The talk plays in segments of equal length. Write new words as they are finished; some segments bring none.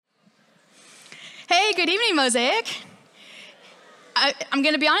Hey, good evening, Mosaic. I'm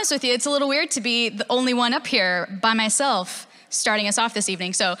going to be honest with you, it's a little weird to be the only one up here by myself starting us off this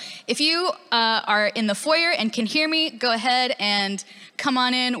evening. So if you are in the foyer and can hear me, go ahead and come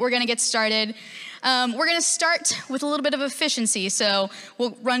on in. We're going to get started. We're going to start with a little bit of efficiency. So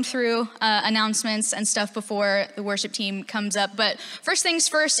we'll run through announcements and stuff before the worship team comes up. But first things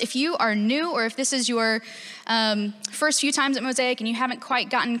first, if you are new or if this is your first few times at Mosaic and you haven't quite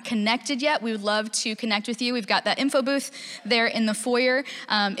gotten connected yet, we would love to connect with you. We've got that info booth there in the foyer.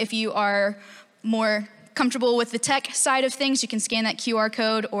 If you are more comfortable with the tech side of things, you can scan that QR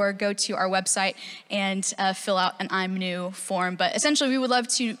code or go to our website and fill out an I'm new form. But essentially, we would love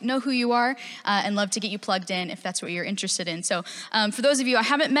to know who you are and love to get you plugged in if that's what you're interested in. So for those of you I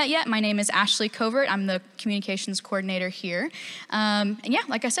haven't met yet, my name is Ashley Covert. I'm the communications coordinator here. And yeah,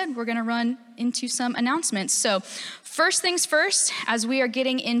 like I said, we're going to run into some announcements. So first things first, as we are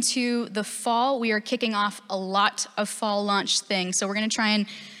getting into the fall, we are kicking off a lot of fall launch things. So we're going to try and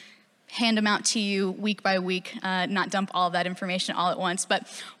hand them out to you week by week, not dump all of that information all at once. But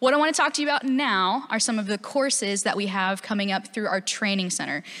what I want to talk to you about now are some of the courses that we have coming up through our training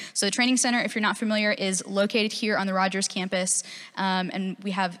center. So the training center, if you're not familiar, is located here on the Rogers campus, and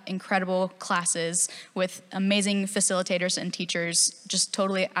we have incredible classes with amazing facilitators and teachers just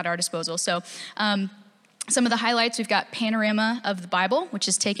totally at our disposal. So some of the highlights, we've got Panorama of the Bible, which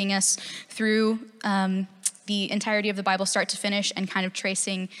is taking us through the entirety of the Bible start to finish and kind of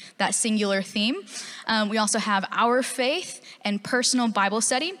tracing that singular theme. We also have Our Faith and Personal Bible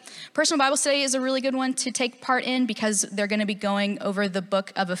Study. Personal Bible Study is a really good one to take part in because they're going to be going over the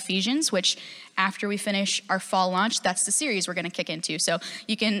book of Ephesians, which after we finish our fall launch, that's the series we're going to kick into. So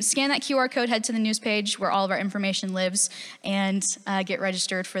you can scan that QR code, head to the news page where all of our information lives, and get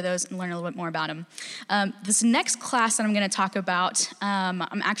registered for those and learn a little bit more about them. This next class that I'm going to talk about,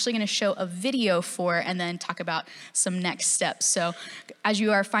 I'm actually going to show a video for and then talk about some next steps. So as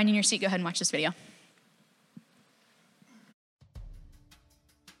you are finding your seat, go ahead and watch this video.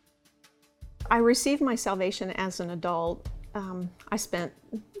 I received my salvation as an adult. I spent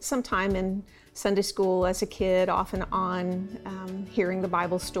some time in Sunday school as a kid, off and on, hearing the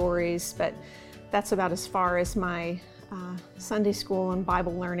Bible stories, but that's about as far as my Sunday school and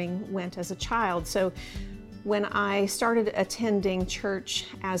Bible learning went as a child. So when I started attending church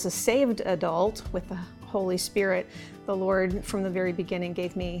as a saved adult with the Holy Spirit, the Lord from the very beginning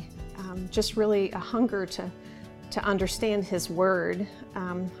gave me just really a hunger to understand His Word.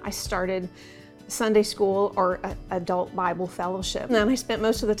 I started Sunday school or adult Bible fellowship. And I spent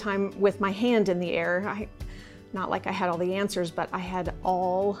most of the time with my hand in the air. Not like I had all the answers, but I had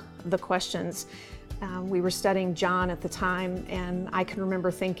all the questions. We were studying John at the time, and I can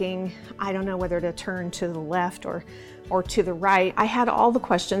remember thinking, I don't know whether to turn to the left or to the right. I had all the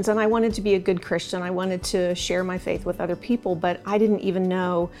questions, and I wanted to be a good Christian. I wanted to share my faith with other people, but I didn't even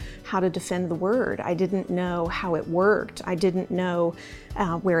know how to defend the Word. I didn't know how it worked. I didn't know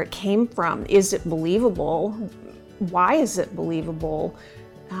where it came from. Is it believable? Why is it believable?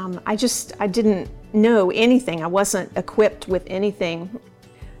 I didn't know anything. I wasn't equipped with anything.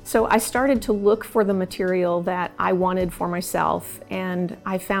 So I started to look for the material that I wanted for myself, and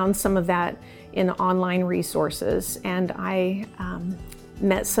I found some of that in online resources. And I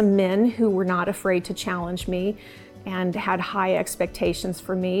met some men who were not afraid to challenge me and had high expectations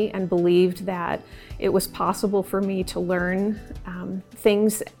for me and believed that it was possible for me to learn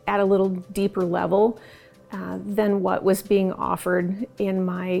things at a little deeper level than what was being offered in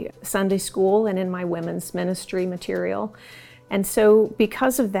my Sunday school and in my women's ministry material. And so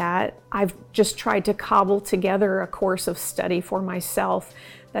because of that, I've just tried to cobble together a course of study for myself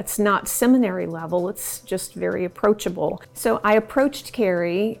that's not seminary level, it's just very approachable. So I approached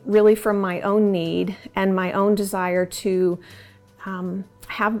Carrie really from my own need and my own desire to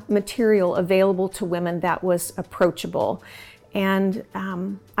have material available to women that was approachable. And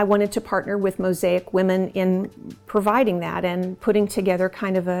I wanted to partner with Mosaic Women in providing that and putting together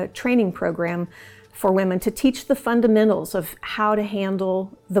kind of a training program for women to teach the fundamentals of how to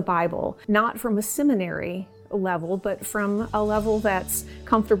handle the Bible, not from a seminary level, but from a level that's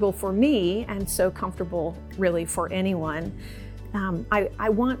comfortable for me and so comfortable really for anyone. I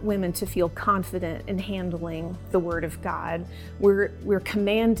want women to feel confident in handling the Word of God. We're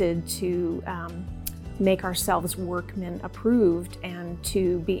commanded to make ourselves workmen approved and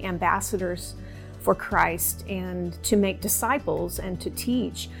to be ambassadors for Christ and to make disciples and to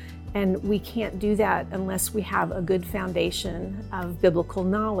teach. And we can't do that unless we have a good foundation of biblical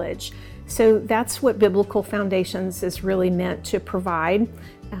knowledge. So that's what Biblical Foundations is really meant to provide,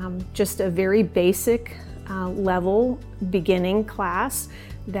 just a very basic level beginning class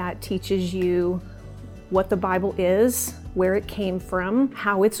that teaches you what the Bible is, where it came from,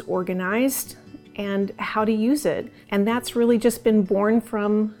 how it's organized, and how to use it. And that's really just been born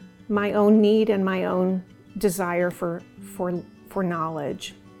from my own need and my own desire for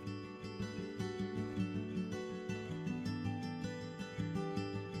knowledge.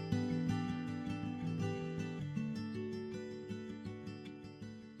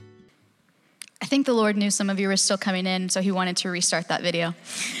 I think the Lord knew some of you were still coming in, so he wanted to restart that video.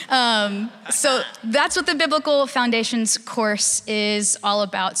 So that's what the Biblical Foundations course is all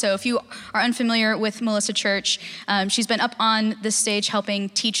about. So if you are unfamiliar with Melissa Church, she's been up on the stage helping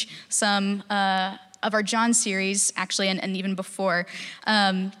teach some of our John series, actually, and even before.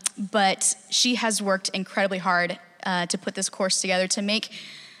 But she has worked incredibly hard to put this course together to make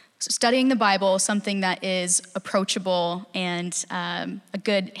studying the Bible something that is approachable and a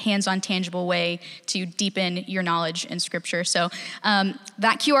good hands-on tangible way to deepen your knowledge in Scripture. So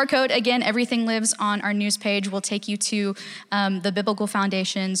that QR code, again, Everything Lives on our news page, will take you to the Biblical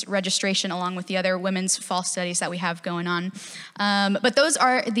Foundations registration along with the other women's fall studies that we have going on. But those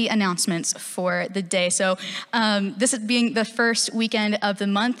are the announcements for the day. So this is being the first weekend of the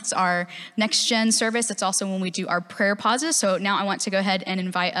month. It's our Next Gen service. It's also when we do our prayer pauses. So now I want to go ahead and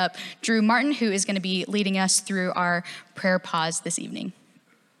invite up Drew Martin, who is going to be leading us through our prayer pause this evening.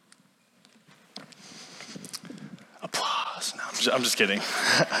 Applause. No, I'm just kidding.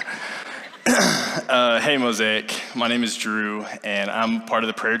 Hey, Mosaic. My name is Drew, and I'm part of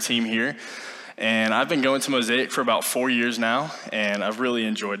the prayer team here. And I've been going to Mosaic for about 4 years now, and I've really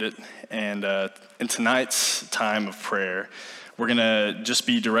enjoyed it. And in tonight's time of prayer, we're going to just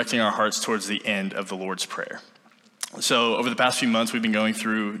be directing our hearts towards the end of the Lord's Prayer. So over the past few months, we've been going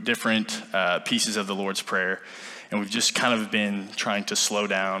through different pieces of the Lord's Prayer, and we've just kind of been trying to slow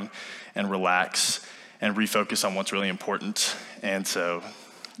down and relax and refocus on what's really important. And so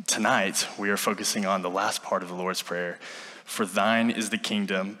tonight, we are focusing on the last part of the Lord's Prayer. For thine is the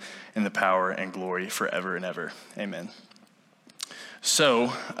kingdom and the power and glory forever and ever. Amen. So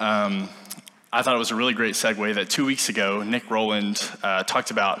I thought it was a really great segue that 2 weeks ago, Nick Rowland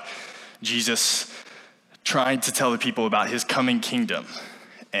talked about Jesus trying to tell the people about his coming kingdom.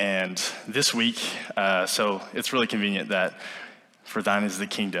 And this week, so it's really convenient that for thine is the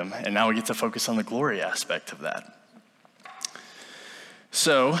kingdom, and now we get to focus on the glory aspect of that.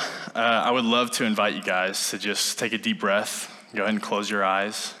 So I would love to invite you guys to just take a deep breath, go ahead and close your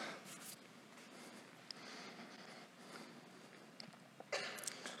eyes.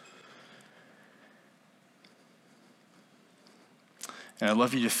 And I'd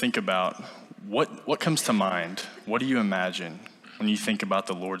love you to think about what comes to mind? What do you imagine when you think about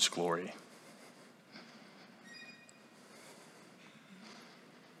the Lord's glory?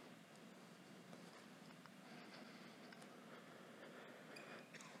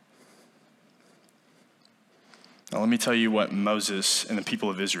 Now let me tell you what Moses and the people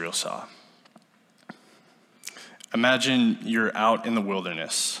of Israel saw. Imagine you're out in the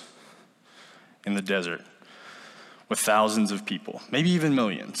wilderness, in the desert, with thousands of people, maybe even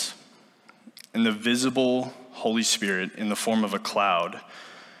millions. And the visible Holy Spirit in the form of a cloud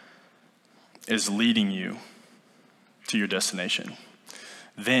is leading you to your destination.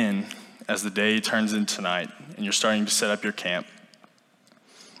 Then, as the day turns into night and you're starting to set up your camp,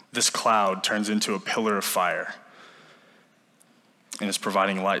 this cloud turns into a pillar of fire and is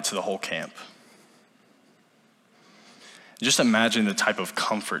providing light to the whole camp. Just imagine the type of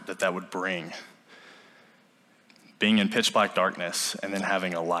comfort that would bring, being in pitch black darkness and then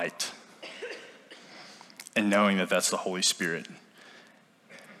having a light and knowing that that's the Holy Spirit.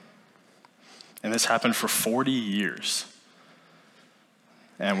 And this happened for 40 years.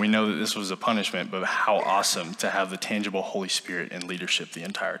 And we know that this was a punishment, but how awesome to have the tangible Holy Spirit in leadership the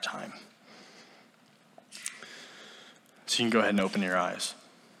entire time. So you can go ahead and open your eyes.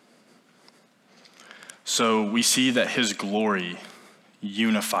 So we see that his glory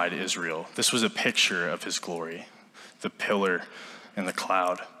unified Israel. This was a picture of his glory, the pillar and the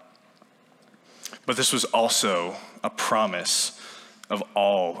cloud. But this was also a promise of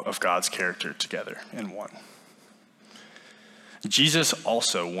all of God's character together in one. Jesus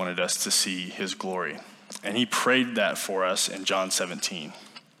also wanted us to see his glory, and he prayed that for us in John 17.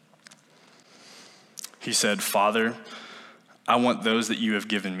 He said, "Father, I want those that you have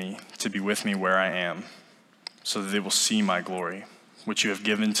given me to be with me where I am, so that they will see my glory, which you have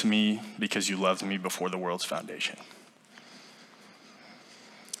given to me because you loved me before the world's foundation."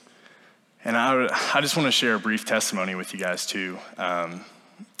 And I just want to share a brief testimony with you guys too.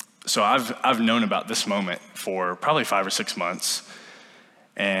 So I've known about this moment for probably 5 or 6 months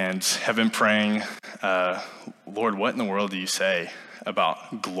and have been praying, Lord, what in the world do you say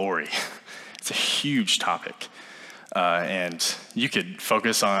about glory? It's It's a huge topic. And you could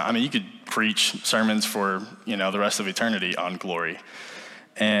focus on, you could preach sermons for, the rest of eternity on glory.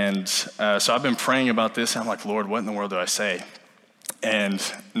 And so I've been praying about this, and I'm like, Lord, what in the world do I say? And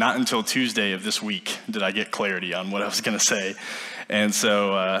not until Tuesday of this week did I get clarity on what I was going to say. And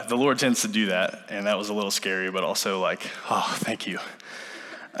so the Lord tends to do that, and that was a little scary, but also like, oh, thank you.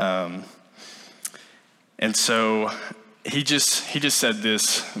 And so he just said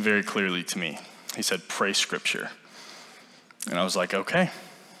this very clearly to me. He said, pray scripture. And I was like, okay,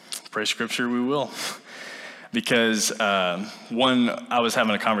 pray scripture we will. Because I was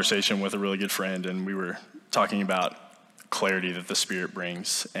having a conversation with a really good friend, and we were talking about clarity that the Spirit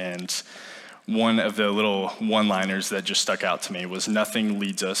brings. And one of the little one-liners that just stuck out to me was, nothing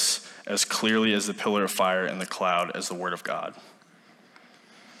leads us as clearly as the pillar of fire and the cloud as the word of God.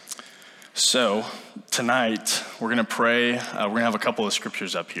 So tonight, we're going to pray. We're going to have a couple of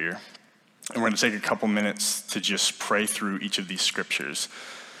scriptures up here. And we're going to take a couple minutes to just pray through each of these scriptures.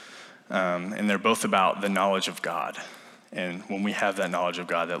 And they're both about the knowledge of God. And when we have that knowledge of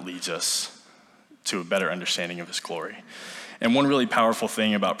God, that leads us to a better understanding of his glory. And one really powerful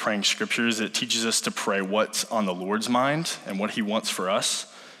thing about praying scripture is it teaches us to pray what's on the Lord's mind and what he wants for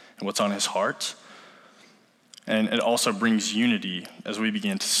us and what's on his heart. And it also brings unity as we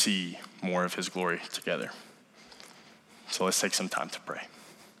begin to see more of his glory together. So let's take some time to pray.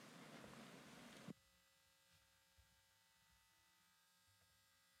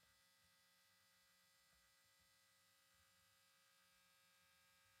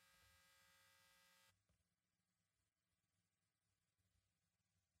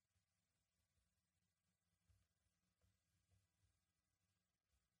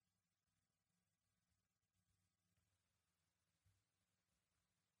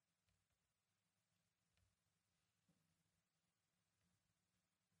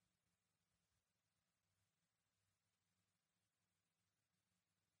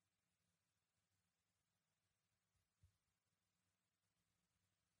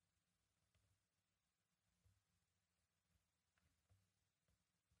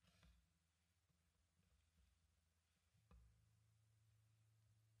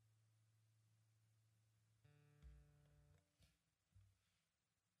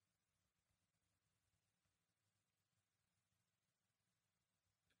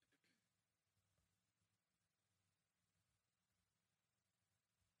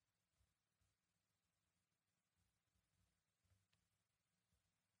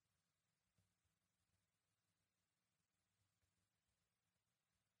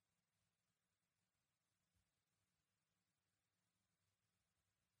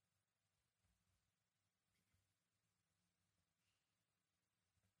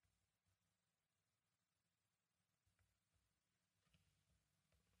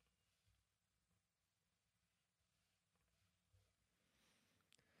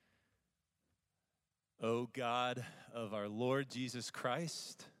 O God of our Lord Jesus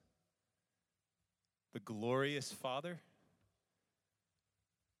Christ, the glorious Father,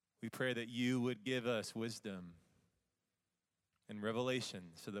 we pray that you would give us wisdom and revelation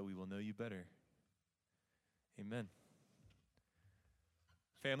so that we will know you better. Amen.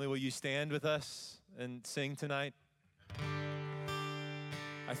 Family, will you stand with us and sing tonight?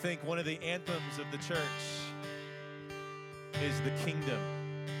 I think one of the anthems of the church is the kingdom.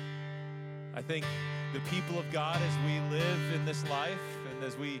 I think the people of God, as we live in this life and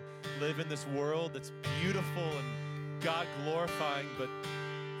as we live in this world that's beautiful and God-glorifying but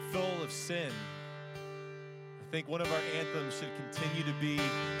full of sin, I think one of our anthems should continue to be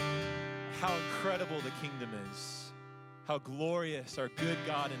how incredible the kingdom is, how glorious our good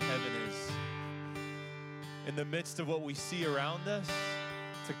God in heaven is. In the midst of what we see around us,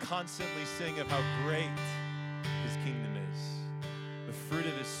 to constantly sing of how great his kingdom is, the fruit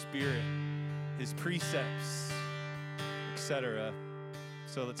of his Spirit, his precepts, etc.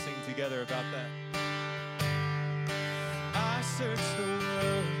 So let's sing together about that. I searched the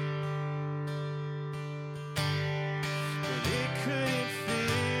world, but it couldn't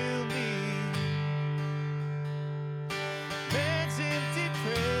fill me. Man's empty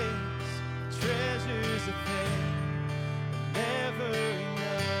praise, treasures of pain, never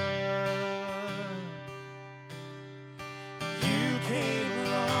enough. You came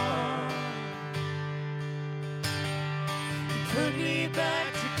along, put me back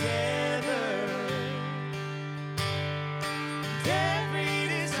together.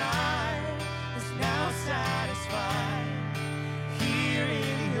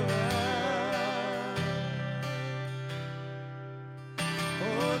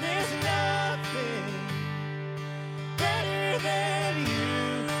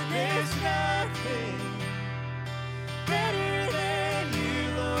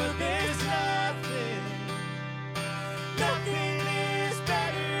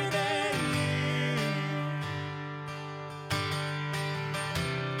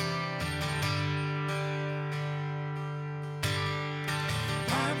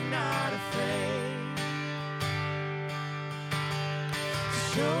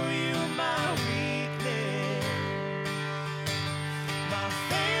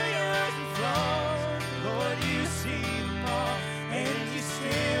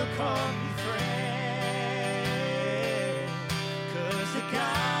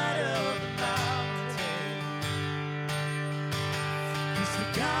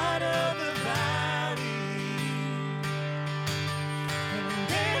 God of the valley. And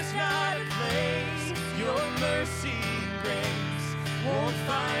there's not a place your mercy and grace won't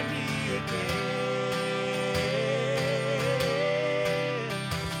find me again.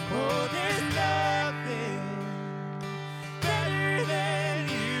 Oh, there's nothing better than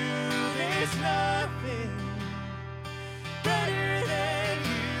you. There's nothing better than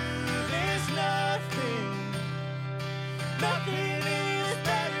you. There's nothing. Nothing is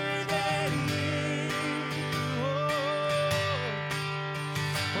better than you.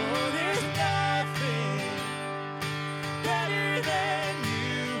 Oh, there's nothing better than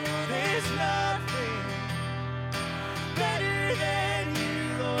you. There's nothing better than you,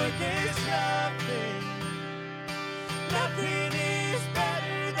 Lord. There's nothing. Nothing is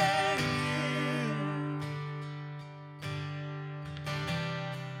better than you.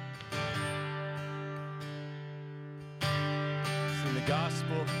 Sing the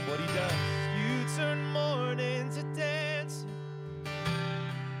gospel, what he does. You turn mourning to dancing.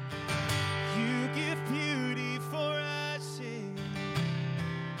 You give beauty for ashes.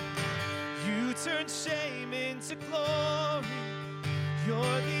 You turn shame into glory.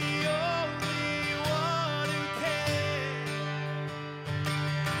 You're the only one who can.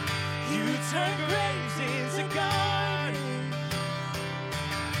 You turn graves into gardens.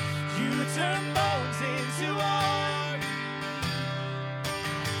 You turn bones into art.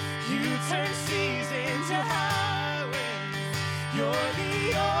 You turn seas into highways. You're the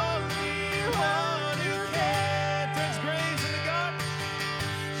only one who can. Turns graves into gardens.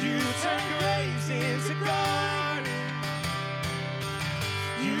 You turn graves into gardens.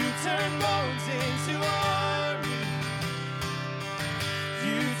 You turn bones into armies.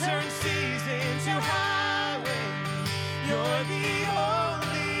 You turn seas into highways. You're the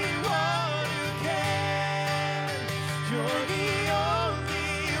only one who can. You're the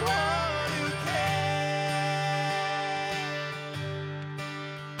only one who can.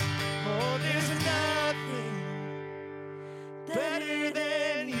 Oh, there's nothing better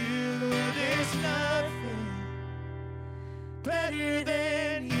than you. There's nothing better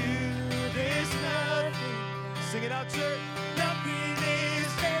than you. There's nothing. Sing it out, church. Nothing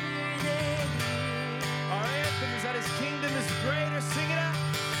is better than you. Our anthem is that his kingdom is greater. Sing it out.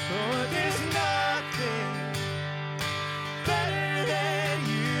 Oh, there's nothing better than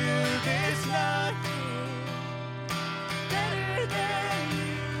you. There's nothing better than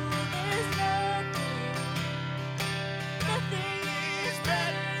you. There's nothing. Nothing is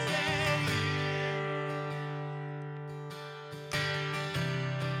better than you.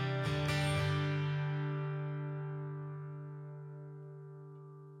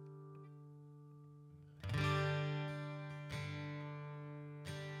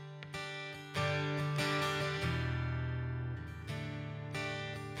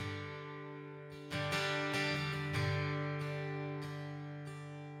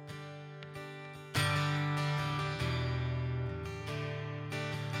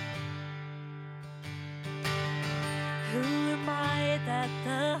 Who am I that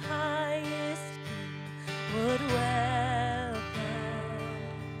the highest king would welcome me?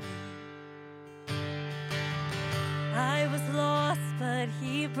 I was lost, but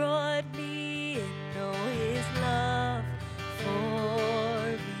he brought me in. Oh, his love for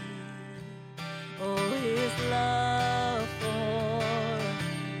me. Oh, his love for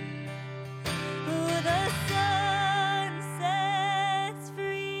me. Who the Son sets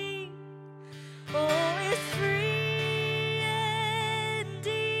free, oh, is free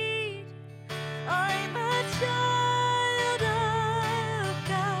indeed. I'm a child of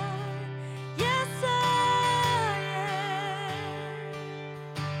God. Yes, I am.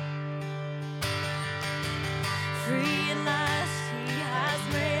 Free at last, he has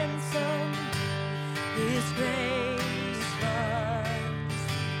ransomed me. His grace runs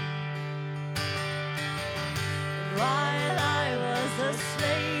deep. While I was a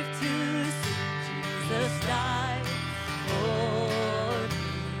slave to sin, Jesus died for me.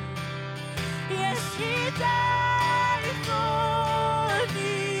 Yes, he died for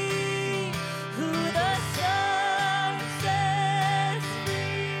me. Who the Son sets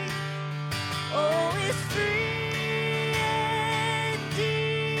free, oh, is free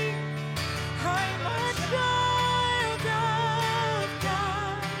indeed. I'm a child of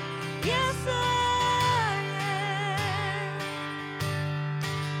God. Yes, I am.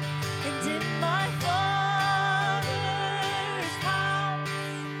 And in my Father's house,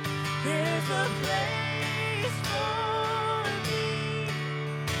 there's a place for me.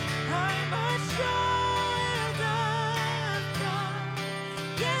 I'm a child of God.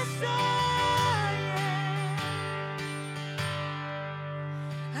 Yes, I am.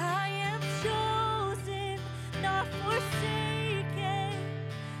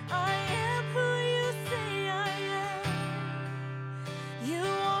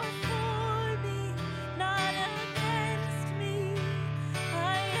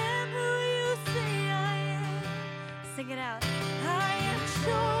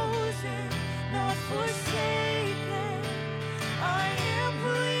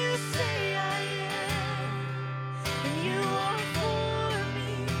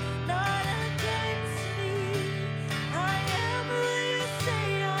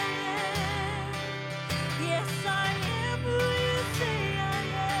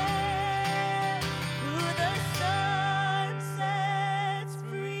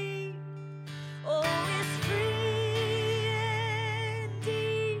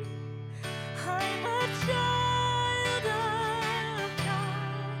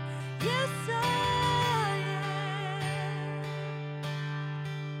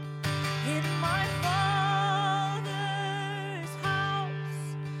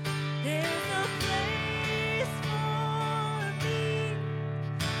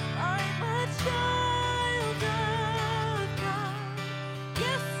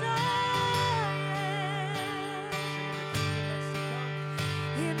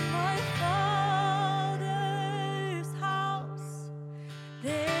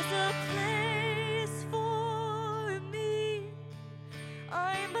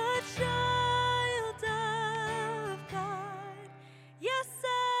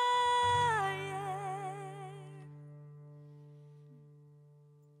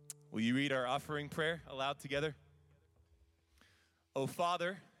 offering prayer aloud together. O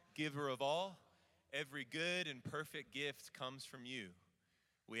Father, giver of all, every good and perfect gift comes from you.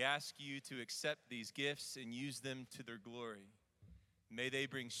 We ask you to accept these gifts and use them to their glory. May they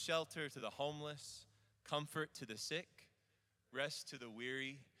bring shelter to the homeless, comfort to the sick, rest to the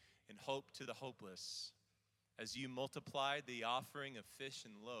weary, and hope to the hopeless. As you multiplied the offering of fish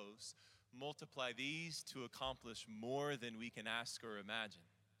and loaves, multiply these to accomplish more than we can ask or imagine.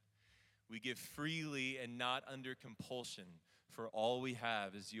 We give freely and not under compulsion, for all we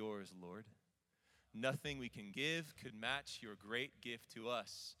have is yours, Lord. Nothing we can give could match your great gift to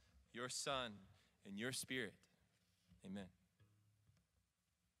us, your Son and your Spirit. Amen.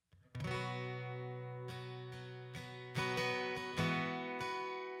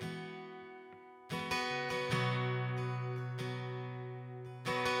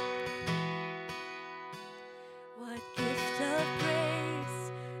 What gift of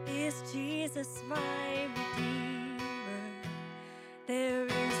grace is Jesus, my Redeemer? There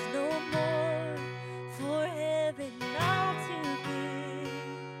is no more for heaven now to give.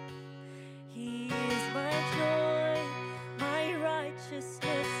 He is my joy, my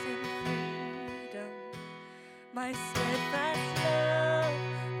righteousness and freedom, my steadfast love,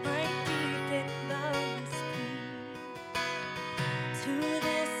 my deep and boundless peace. To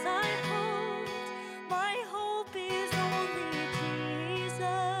this I hold, my hope is only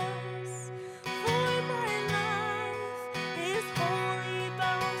Jesus. For my life is wholly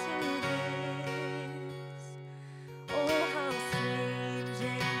bound to this. Oh, how strange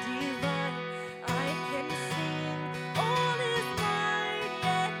and divine, I can sing all is mine,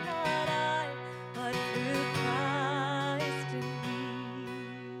 yet not I, but through Christ in me.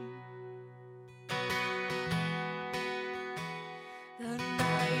 The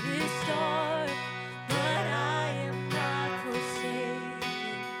night is dark, but I am not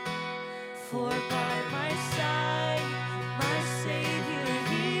forsaken. For by my side, my Savior,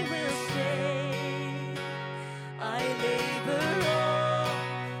 He will stay. I labor on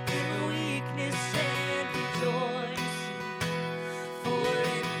in weakness and rejoicing, for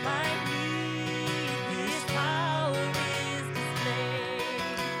in my need His power is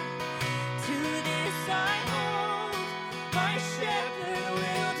displayed. To this I hold, my shepherd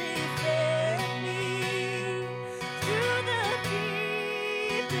will defend me. Through the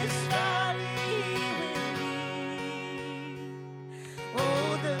deepest valley He will lead. Oh,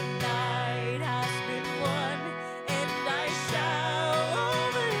 the night has been won, and I shall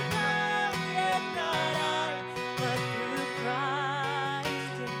overcome, yet not I, but through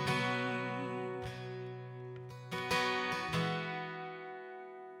Christ in me.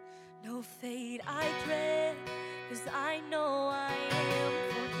 No fate I dread, 'cause I know I am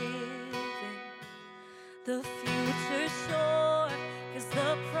forgiven. The future's sure, 'cause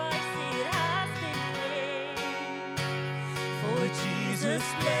the price it has been paid. For Jesus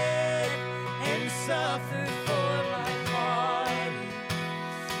bled and suffered for my pardon,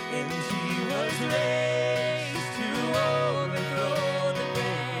 and He was raised to overthrow the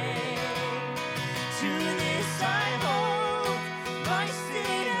grave. To this I hold, my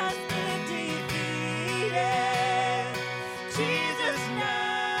sin has been defeated. Jesus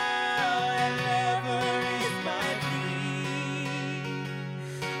now and ever is my plea.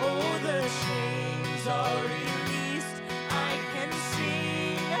 Oh, the chains are released, I can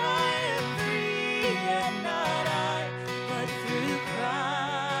sing, I am free, and not I, but through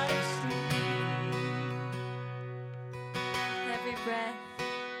Christ in me. Every breath,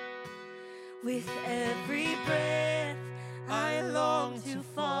 with every breath, I long to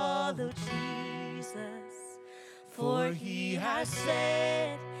follow Jesus. For He has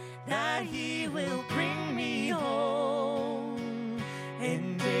said that He will bring me home.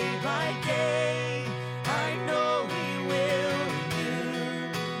 And day by day, I know He will renew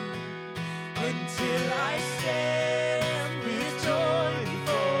me, until I stand with joy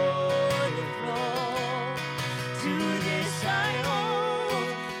before the throne. To this I hold,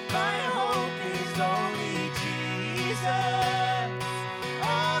 my hope is only Jesus.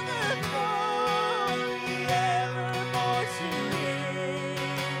 All the glory evermore to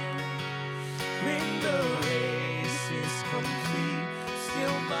Him. When the race is complete,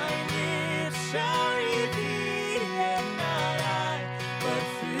 still my lips shall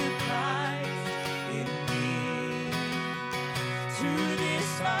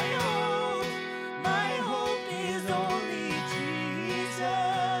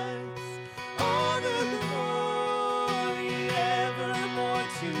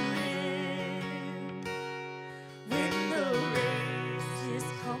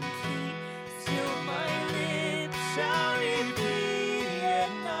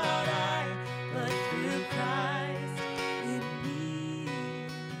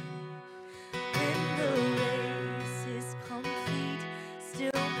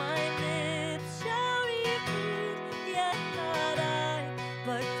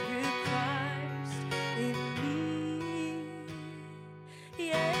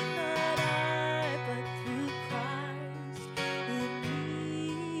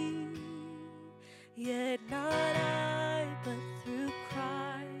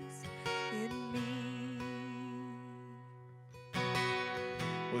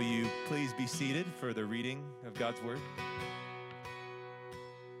will you please be seated for the reading of God's word?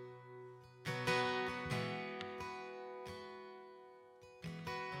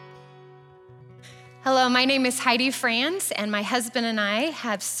 Hello, my name is Heidi Franz, and my husband and I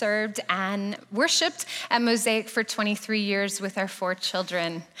have served and worshiped at Mosaic for 23 years with our 4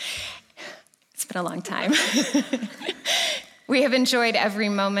 children. It's been a long time. We have enjoyed every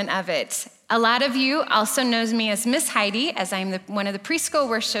moment of it. A lot of you also knows me as Miss Heidi, as I'm one of the preschool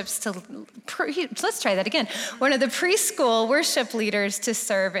one of the preschool worship leaders to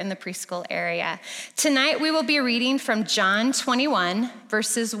serve in the preschool area. Tonight we will be reading from John 21,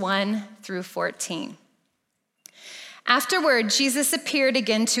 verses 1 through 14. Afterward, Jesus appeared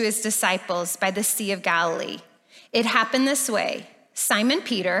again to his disciples by the Sea of Galilee. It happened this way. Simon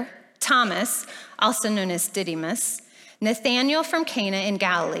Peter, Thomas, also known as Didymus, Nathanael from Cana in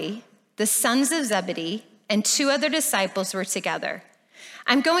Galilee, the sons of Zebedee, and 2 other disciples were together.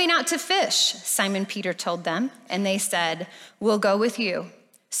 "I'm going out to fish," Simon Peter told them, and they said, "We'll go with you."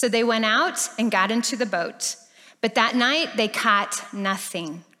 So they went out and got into the boat. But that night they caught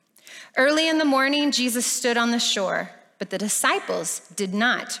nothing. Early in the morning, Jesus stood on the shore, but the disciples did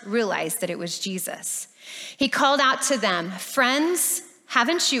not realize that it was Jesus. He called out to them, "Friends,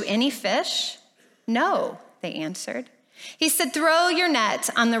 haven't you any fish?" "No," they answered. He said, "Throw your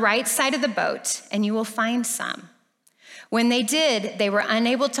net on the right side of the boat, and you will find some." When they did, they were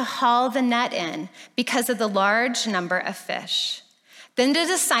unable to haul the net in because of the large number of fish. Then the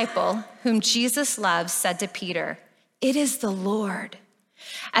disciple whom Jesus loved said to Peter, "It is the Lord."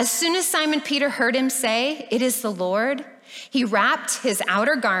 As soon as Simon Peter heard him say, "It is the Lord," he wrapped his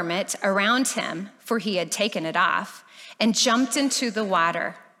outer garment around him, for he had taken it off, and jumped into the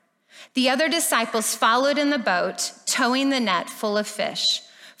water. The other disciples followed in the boat, towing the net full of fish,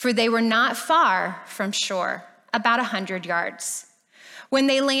 for they were not far from shore, about 100 yards. When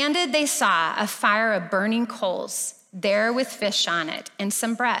they landed, they saw a fire of burning coals there with fish on it and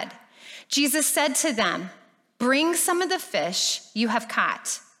some bread. Jesus said to them, "Bring some of the fish you have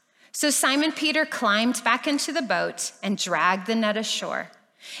caught." So Simon Peter climbed back into the boat and dragged the net ashore.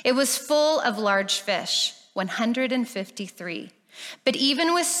 It was full of large fish, 153. But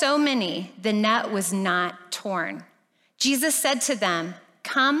even with so many, the net was not torn. Jesus said to them,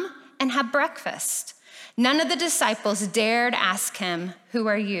 "Come and have breakfast." None of the disciples dared ask him, "Who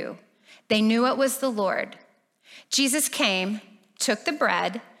are you?" They knew it was the Lord. Jesus came, took the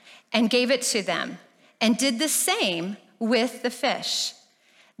bread, and gave it to them, and did the same with the fish.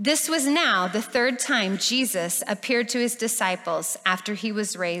 This was now the 3rd time Jesus appeared to his disciples after he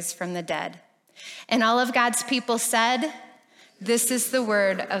was raised from the dead. And all of God's people said, "This is the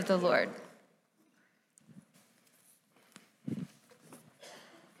word of the Lord."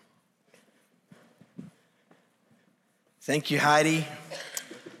 Thank you, Heidi.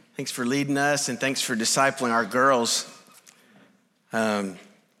 Thanks for leading us, and thanks for discipling our girls.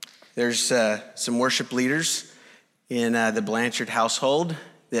 There's some worship leaders in the Blanchard household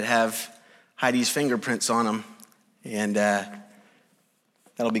that have Heidi's fingerprints on them, and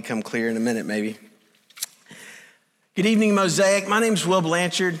that'll become clear in a minute, maybe. Good evening, Mosaic. My name's Will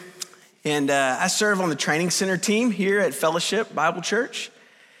Blanchard, and I serve on the training center team here at Fellowship Bible Church.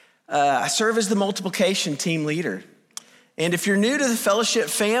 I serve as the multiplication team leader. And if you're new to the Fellowship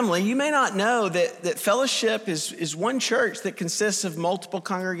family, you may not know that Fellowship is one church that consists of multiple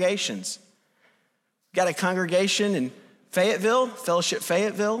congregations. We've got a congregation in Fayetteville, Fellowship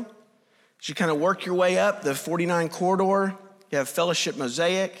Fayetteville. As you kind of work your way up the 49 corridor, you have Fellowship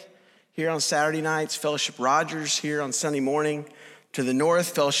Mosaic here on Saturday nights, Fellowship Rogers here on Sunday morning. To the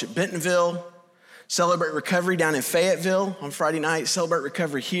north, Fellowship Bentonville, Celebrate Recovery down in Fayetteville on Friday night, Celebrate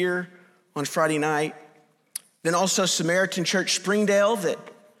Recovery here on Friday night. Then also Samaritan Church Springdale that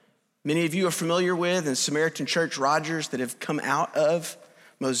many of you are familiar with, and Samaritan Church Rogers that have come out of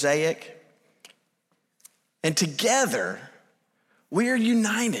Mosaic. And together, we are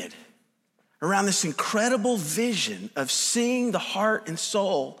united around this incredible vision of seeing the heart and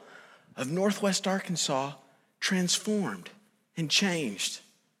soul of Northwest Arkansas transformed and changed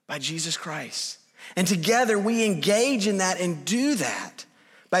by Jesus Christ. And together we engage in that and do that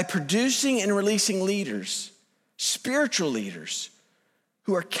by producing and releasing leaders, spiritual leaders,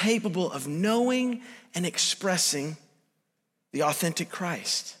 who are capable of knowing and expressing the authentic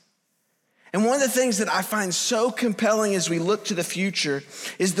Christ. And one of the things that I find so compelling as we look to the future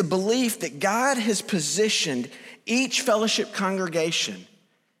is the belief that God has positioned each fellowship congregation,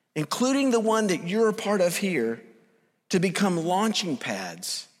 including the one that you're a part of here, to become launching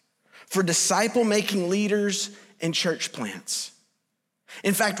pads for disciple-making leaders and church plants.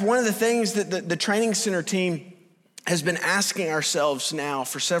 In fact, one of the things that the training center team has been asking ourselves now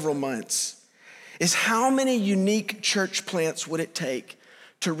for several months is how many unique church plants would it take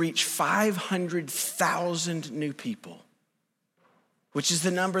to reach 500,000 new people, which is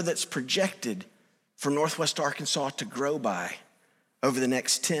the number that's projected for Northwest Arkansas to grow by over the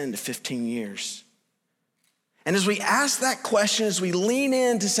next 10 to 15 years. And as we ask that question, as we lean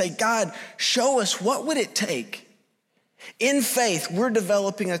in to say, God, show us what would it take? In faith, we're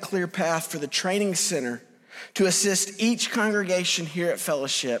developing a clear path for the training center to assist each congregation here at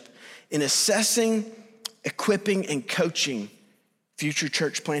Fellowship in assessing, equipping, and coaching future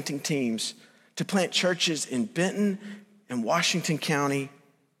church planting teams to plant churches in Benton and Washington County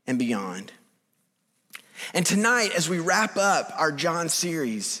and beyond. And tonight, as we wrap up our John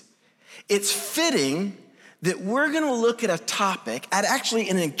series, it's fitting that we're gonna look at a topic, at actually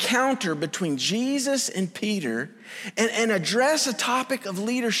an encounter between Jesus and Peter, and address a topic of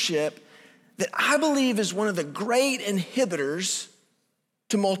leadership that I believe is one of the great inhibitors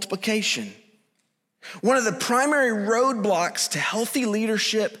to multiplication. One of the primary roadblocks to healthy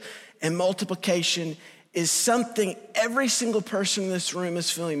leadership and multiplication is something every single person in this room is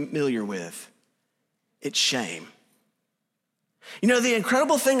familiar with. It's shame. You know, the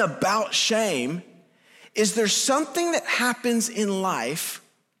incredible thing about shame is there's something that happens in life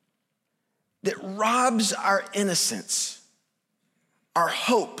that robs our innocence, our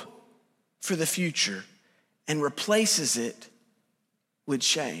hope for the future, and replaces it with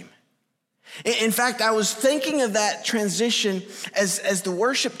shame. In fact, I was thinking of that transition as the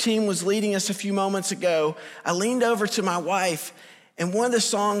worship team was leading us a few moments ago. I leaned over to my wife, and one of the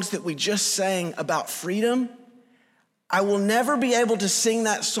songs that we just sang about freedom, I will never be able to sing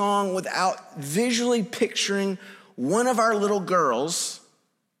that song without visually picturing one of our little girls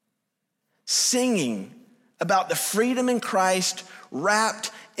singing about the freedom in Christ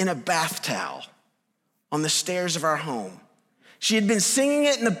wrapped in a bath towel on the stairs of our home. She had been singing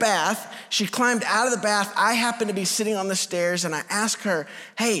it in the bath. She climbed out of the bath. I happened to be sitting on the stairs, and I asked her,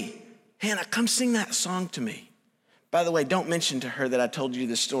 hey, Hannah, come sing that song to me. By the way, don't mention to her that I told you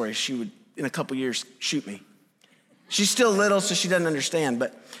this story. She would, in a couple years, shoot me. She's still little, so she doesn't understand,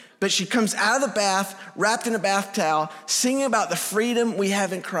 but she comes out of the bath, wrapped in a bath towel, singing about the freedom we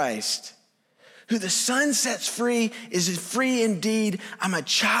have in Christ. Who the Son sets free is free indeed. I'm a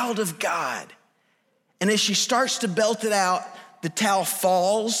child of God. And as she starts to belt it out, the towel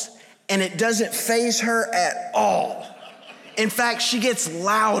falls, and it doesn't faze her at all. In fact, she gets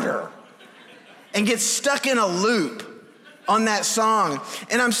louder and gets stuck in a loop on that song.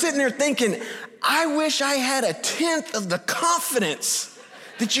 And I'm sitting there thinking, I wish I had a tenth of the confidence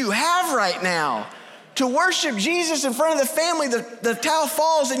that you have right now to worship Jesus in front of the family. The towel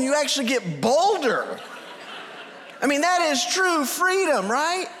falls and you actually get bolder. I mean, that is true freedom,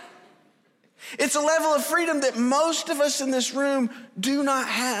 right? It's a level of freedom that most of us in this room do not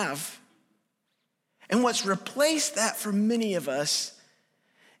have. And what's replaced that for many of us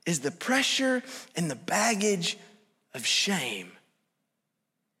is the pressure and the baggage of shame.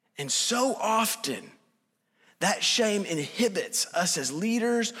 And so often, that shame inhibits us as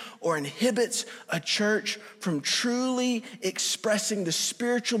leaders or inhibits a church from truly expressing the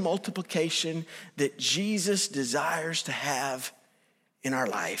spiritual multiplication that Jesus desires to have in our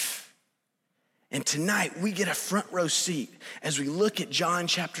life. And tonight, we get a front row seat as we look at John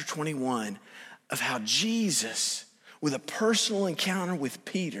chapter 21 of how Jesus, with a personal encounter with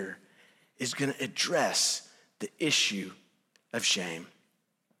Peter, is going to address the issue of shame.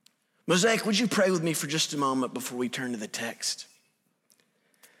 Mosaic, would you pray with me for just a moment before we turn to the text?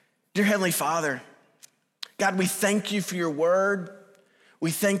 Dear Heavenly Father, God, we thank you for your word.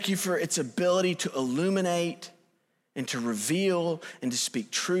 We thank you for its ability to illuminate and to reveal and to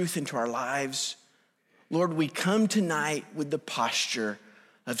speak truth into our lives. Lord, we come tonight with the posture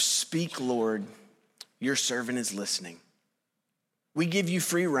of speak, Lord, your servant is listening. We give you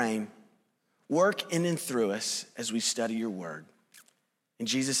free rein. Work in and through us as we study your word. In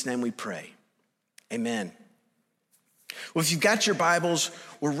Jesus' name we pray, amen. Well, if you've got your Bibles,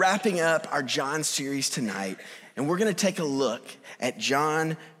 we're wrapping up our John series tonight, and we're gonna take a look at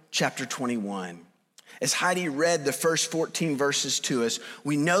John chapter 21. As Heidi read the first 14 verses to us,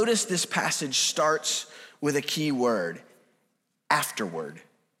 we notice this passage starts with a key word, afterward.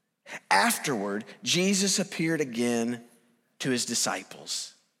 Afterward, Jesus appeared again to his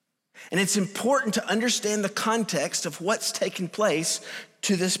disciples. And it's important to understand the context of what's taken place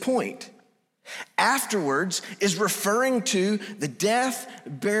to this point. Afterwards is referring to the death,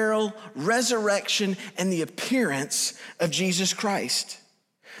 burial, resurrection, and the appearance of Jesus Christ.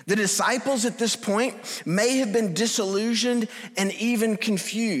 The disciples at this point may have been disillusioned and even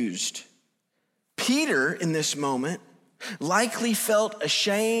confused. Peter, in this moment, likely felt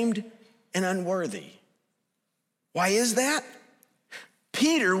ashamed and unworthy. Why is that?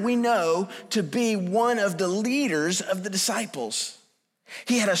 Peter, we know to be one of the leaders of the disciples.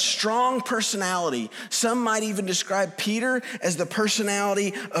 He had a strong personality. Some might even describe Peter as the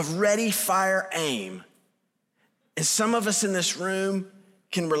personality of ready, fire, aim. And some of us in this room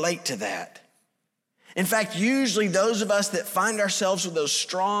can relate to that. In fact, usually those of us that find ourselves with those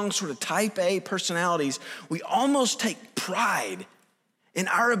strong sort of type A personalities, we almost take pride in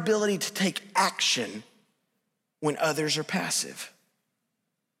our ability to take action when others are passive.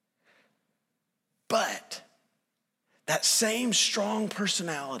 But that same strong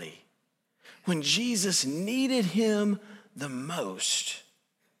personality, when Jesus needed him the most,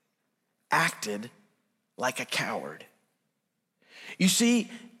 acted like a coward. You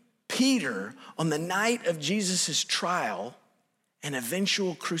see, Peter, on the night of Jesus' trial and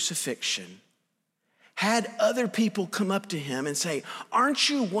eventual crucifixion, had other people come up to him and say, aren't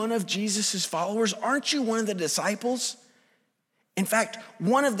you one of Jesus' followers? Aren't you one of the disciples? In fact,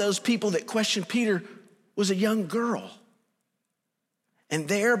 one of those people that questioned Peter was a young girl. And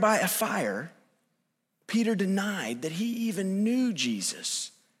there by a fire, Peter denied that he even knew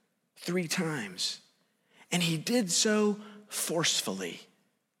Jesus 3 times. And he did so forcefully.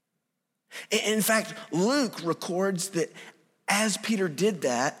 In fact, Luke records that as Peter did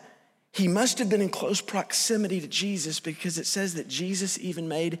that, he must have been in close proximity to Jesus, because it says that Jesus even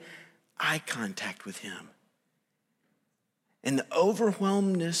made eye contact with him. And the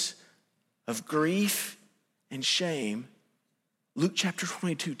overwhelmness of grief and shame, Luke chapter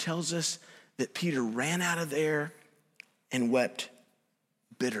 22 tells us that Peter ran out of there and wept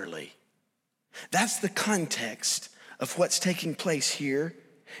bitterly. That's the context of what's taking place here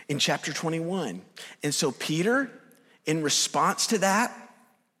in chapter 21. And so Peter, in response to that,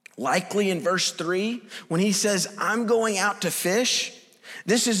 likely in verse 3, when he says, I'm going out to fish,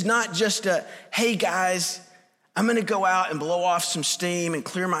 this is not just a, hey guys, I'm gonna go out and blow off some steam and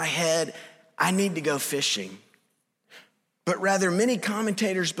clear my head. I need to go fishing. But rather, many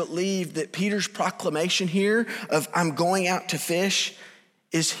commentators believe that Peter's proclamation here of I'm going out to fish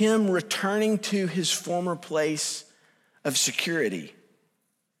is him returning to his former place of security.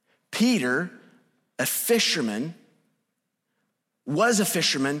 Peter, a fisherman, was a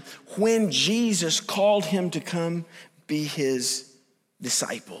fisherman when Jesus called him to come be his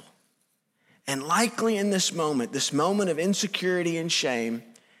disciple. And likely in this moment of insecurity and shame,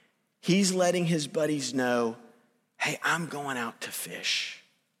 he's letting his buddies know, hey, I'm going out to fish.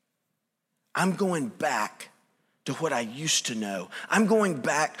 I'm going back to what I used to know. I'm going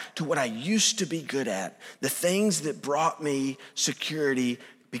back to what I used to be good at, the things that brought me security,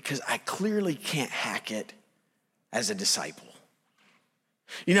 because I clearly can't hack it as a disciple.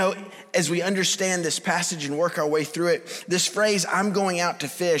 You know, as we understand this passage and work our way through it, this phrase, I'm going out to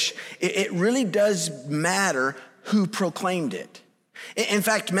fish, it really does matter who proclaimed it. In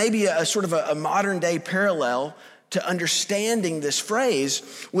fact, maybe a sort of a modern day parallel to understanding this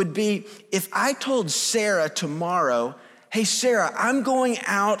phrase would be if I told Sarah tomorrow, hey, Sarah, I'm going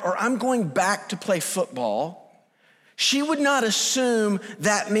out or I'm going back to play football, she would not assume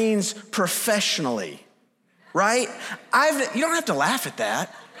that means professionally, right? You don't have to laugh at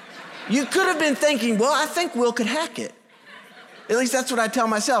that. You could have been thinking, well, I think Will could hack it. At least that's what I tell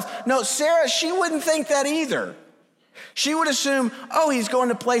myself. No, Sarah, she wouldn't think that either. She would assume, oh, he's going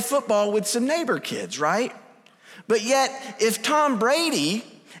to play football with some neighbor kids, right? But yet, if Tom Brady,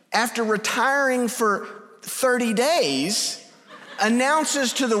 after retiring for 30 days,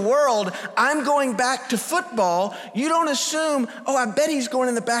 announces to the world, I'm going back to football, you don't assume, oh, I bet he's going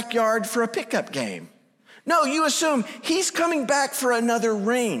in the backyard for a pickup game. No, you assume he's coming back for another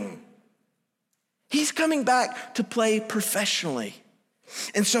ring. He's coming back to play professionally.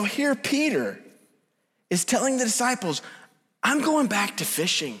 And so here Peter is telling the disciples, I'm going back to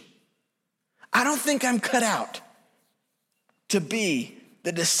fishing. I don't think I'm cut out to be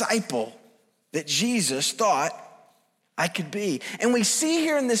the disciple that Jesus thought I could be. And we see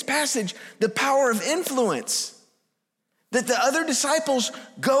here in this passage the power of influence, that the other disciples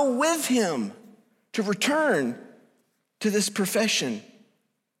go with him to return to this profession.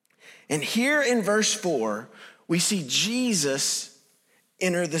 And here in verse 4, we see Jesus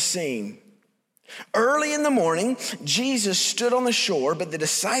enter the scene. Early in the morning, Jesus stood on the shore, but the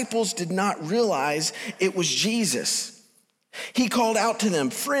disciples did not realize it was Jesus. He called out to them,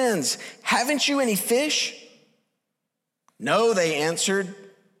 friends, haven't you any fish? No, they answered.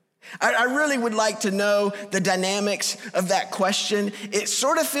 I really would like to know the dynamics of that question. It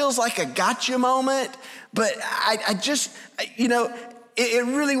sort of feels like a gotcha moment, but I just, it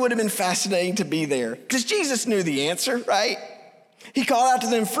really would have been fascinating to be there because Jesus knew the answer, right? He called out to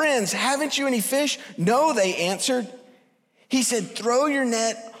them, friends, haven't you any fish? No, they answered. He said, throw your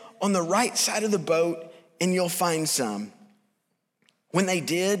net on the right side of the boat and you'll find some. When they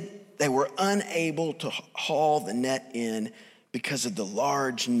did, they were unable to haul the net in because of the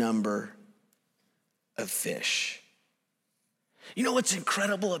large number of fish. You know what's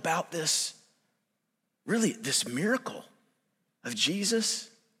incredible about this? Really, this miracle of Jesus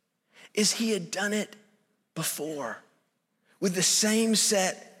is he had done it before with the same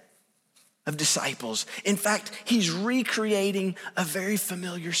set of disciples. In fact, he's recreating a very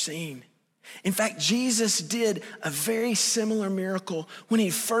familiar scene. In fact, Jesus did a very similar miracle when he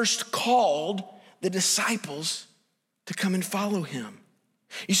first called the disciples to come and follow him.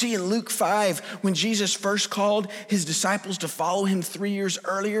 You see, in Luke 5, when Jesus first called his disciples to follow him 3 years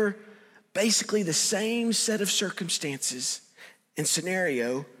earlier, basically the same set of circumstances and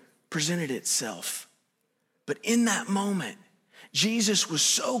scenario presented itself. But in that moment, Jesus was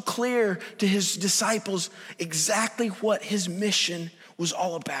so clear to his disciples exactly what his mission was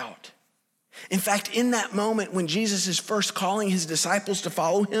all about. In fact, in that moment when Jesus is first calling his disciples to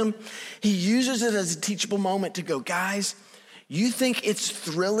follow him, he uses it as a teachable moment to go, guys, you think it's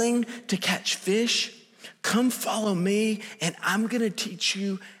thrilling to catch fish? Come follow me and I'm gonna teach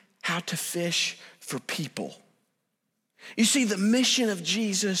you how to fish for people. You see, the mission of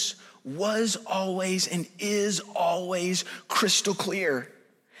Jesus was always and is always crystal clear.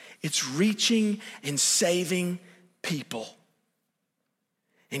 It's reaching and saving people.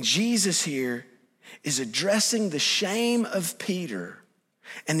 And Jesus here is addressing the shame of Peter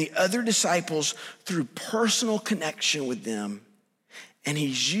and the other disciples through personal connection with them. And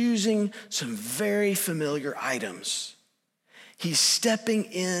he's using some very familiar items. He's stepping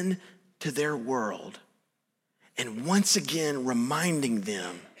into their world and once again reminding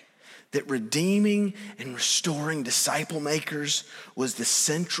them that redeeming and restoring disciple makers was the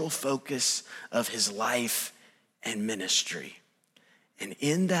central focus of his life and ministry. And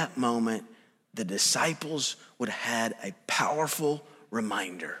in that moment, the disciples would have had a powerful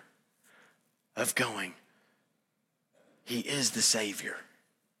reminder of going, he is the Savior.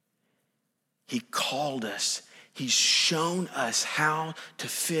 He called us. He's shown us how to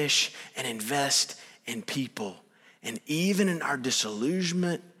fish and invest in people. And even in our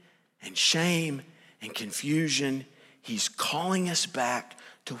disillusionment and shame and confusion, he's calling us back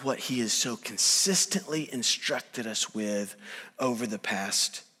to what he has so consistently instructed us with over the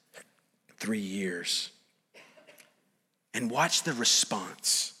past 3 years. And watch the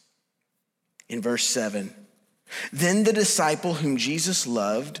response in verse 7. Then the disciple whom Jesus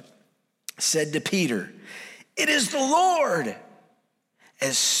loved said to Peter, "It is the Lord."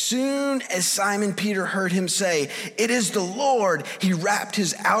 As soon as Simon Peter heard him say, "It is the Lord," he wrapped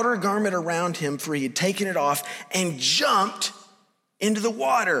his outer garment around him, for he had taken it off, and jumped into the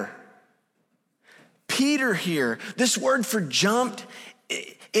water. Peter here, this word for jumped,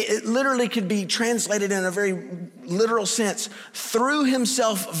 it literally could be translated in a very literal sense, threw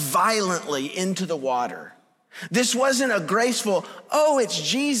himself violently into the water. This wasn't a graceful, oh, it's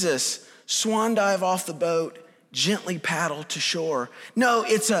Jesus, swan dive off the boat, gently paddle to shore. No,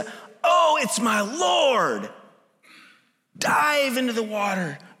 it's a, oh, it's my Lord. Dive into the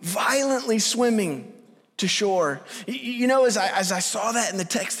water, violently swimming to shore. You know, as I saw that in the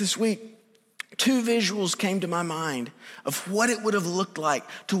text this week, 2 visuals came to my mind of what it would have looked like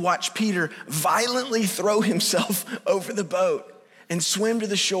to watch Peter violently throw himself over the boat and swim to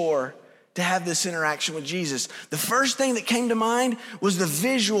the shore to have this interaction with Jesus. The first thing that came to mind was the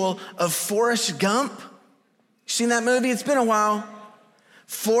visual of Forrest Gump. You seen that movie? It's been a while.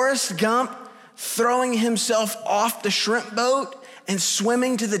 Forrest Gump throwing himself off the shrimp boat and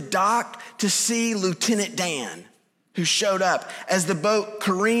swimming to the dock to see Lieutenant Dan, who showed up as the boat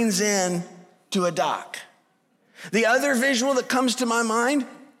careens in to a dock. The other visual that comes to my mind,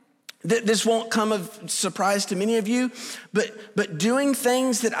 this won't come as a surprise to many of you, but doing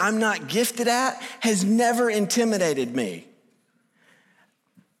things that I'm not gifted at has never intimidated me.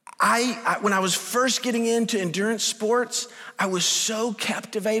 When I was first getting into endurance sports, I was so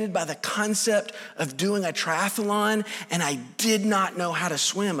captivated by the concept of doing a triathlon, and I did not know how to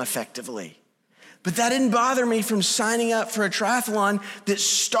swim effectively. But that didn't bother me from signing up for a triathlon that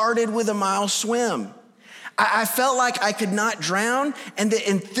started with a mile swim. I felt like I could not drown, and the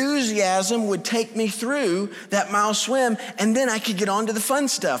enthusiasm would take me through that mile swim, and then I could get on to the fun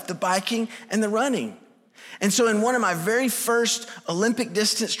stuff, the biking and the running. And so in one of my very first Olympic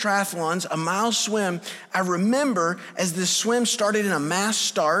distance triathlons, a mile swim, I remember as this swim started in a mass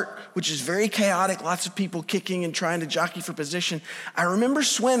start, which is very chaotic, lots of people kicking and trying to jockey for position. I remember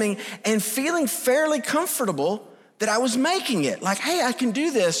swimming and feeling fairly comfortable that I was making it. Like, hey, I can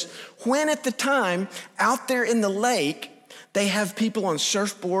do this. When at the time, out there in the lake, they have people on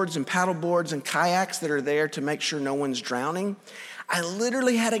surfboards and paddle boards and kayaks that are there to make sure no one's drowning. I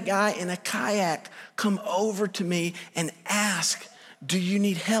literally had a guy in a kayak come over to me and ask, do you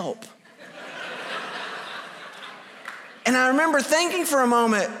need help? And I remember thinking for a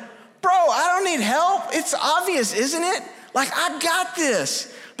moment, bro, I don't need help. It's obvious, isn't it? Like, I got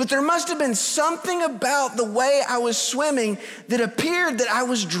this. But there must have been something about the way I was swimming that appeared that I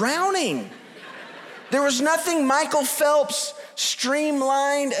was drowning. There was nothing Michael Phelps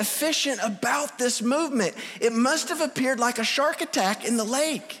streamlined, efficient about this movement. It must have appeared like a shark attack in the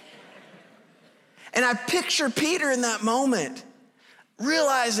lake. And I picture Peter in that moment,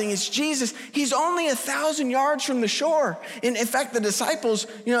 realizing it's Jesus. He's only 1,000 yards from the shore. And in fact, the disciples,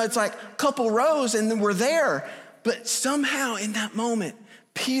 it's like a couple rows and then we're there. But somehow in that moment,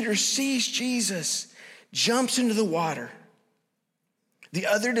 Peter sees Jesus, jumps into the water. The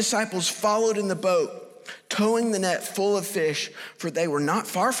other disciples followed in the boat, towing the net full of fish, for they were not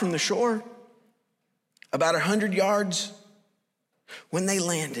far from the shore, about 100 yards. When they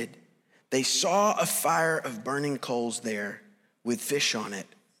landed, they saw a fire of burning coals there with fish on it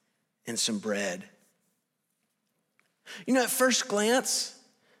and some bread. At first glance,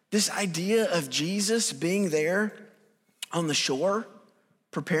 this idea of Jesus being there on the shore,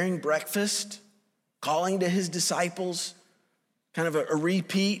 preparing breakfast, calling to his disciples, kind of a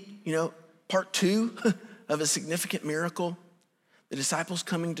repeat, part 2 of a significant miracle. The disciples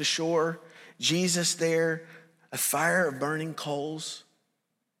coming to shore, Jesus there, a fire of burning coals.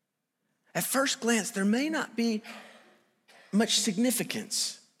 At first glance, there may not be much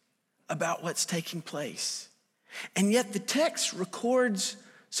significance about what's taking place. And yet the text records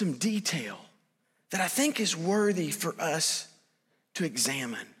some detail that I think is worthy for us to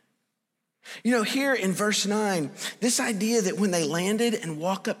examine. Here in verse 9, this idea that when they landed and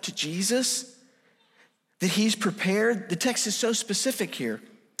walk up to Jesus, that he's prepared, the text is so specific here,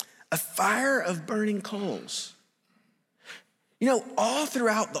 a fire of burning coals. All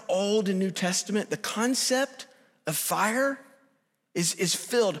throughout the Old and New Testament, the concept of fire is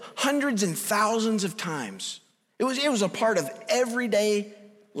filled hundreds and thousands of times. It was a part of everyday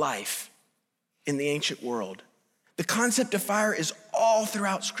life in the ancient world. The concept of fire is all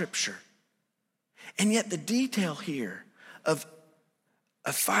throughout Scripture. And yet the detail here of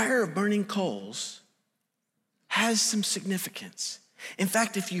a fire of burning coals has some significance. In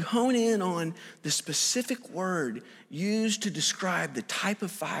fact, if you hone in on the specific word used to describe the type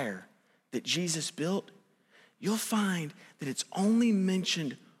of fire that Jesus built, you'll find that it's only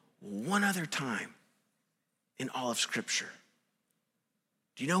mentioned one other time in all of Scripture.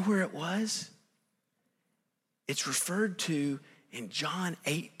 Do you know where it was? It's referred to in John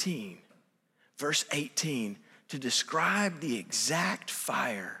 18, verse 18, to describe the exact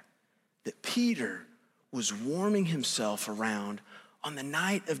fire that Peter was warming himself around on the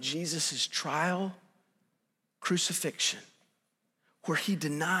night of Jesus' trial, crucifixion, where he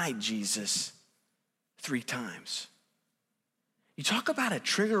denied Jesus 3 times. You talk about a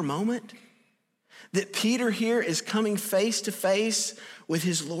trigger moment, that Peter here is coming face to face with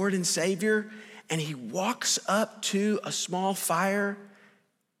his Lord and Savior, and he walks up to a small fire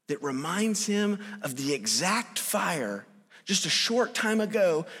that reminds him of the exact fire just a short time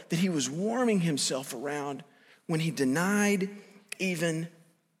ago that he was warming himself around when he denied even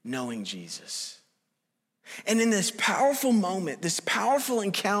knowing Jesus. And in this powerful moment, this powerful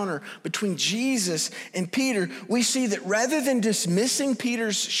encounter between Jesus and Peter, we see that rather than dismissing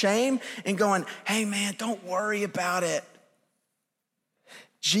Peter's shame and going, hey man, don't worry about it,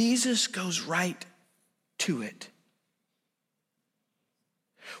 Jesus goes right to it.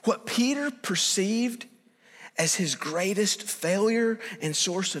 What Peter perceived as his greatest failure and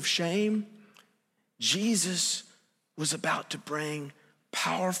source of shame, Jesus was about to bring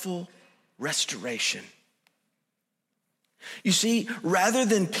powerful restoration. You see, rather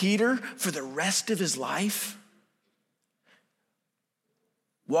than Peter, for the rest of his life,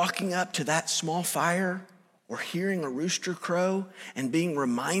 walking up to that small fire or hearing a rooster crow and being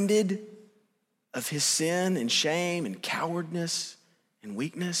reminded of his sin and shame and cowardness and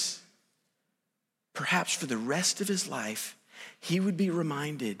weakness, perhaps for the rest of his life, he would be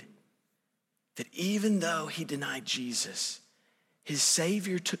reminded that even though he denied Jesus, his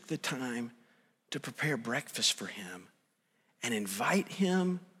Savior took the time to prepare breakfast for him and invite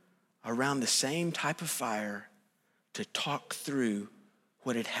him around the same type of fire to talk through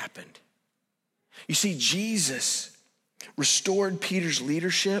what had happened. You see, Jesus restored Peter's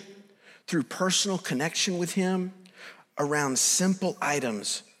leadership through personal connection with him around simple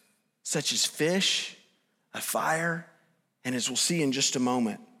items such as fish, a fire, and as we'll see in just a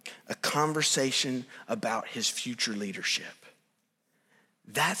moment, a conversation about his future leadership.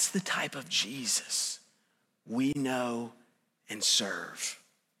 That's the type of Jesus we know and serve.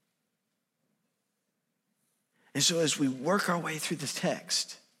 And so as we work our way through the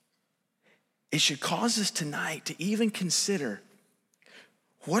text, it should cause us tonight to even consider,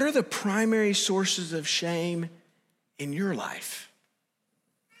 what are the primary sources of shame in your life?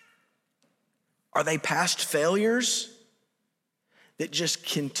 Are they past failures that just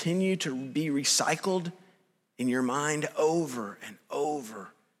continue to be recycled in your mind over and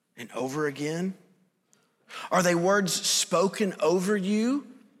over and over again? Are they words spoken over you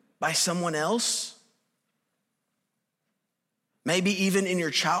by someone else? Maybe even in your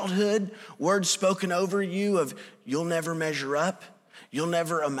childhood, words spoken over you of you'll never measure up, you'll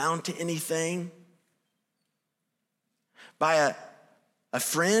never amount to anything. By a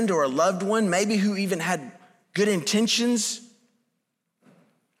friend or a loved one, maybe who even had good intentions.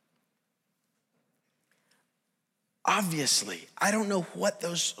 Obviously, I don't know what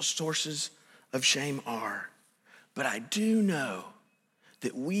those sources of shame are, but I do know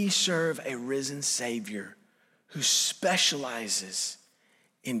that we serve a risen Savior who specializes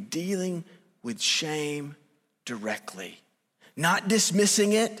in dealing with shame directly, not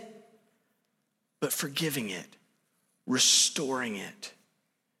dismissing it, but forgiving it, restoring it,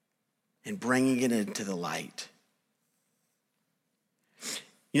 and bringing it into the light.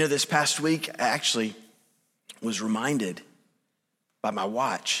 You know, this past week, I actually was reminded by my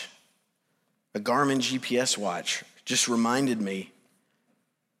watch. A Garmin GPS watch just reminded me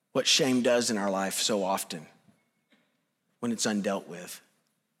what shame does in our life so often when it's undealt with.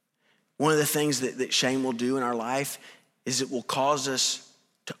 One of the things that shame will do in our life is it will cause us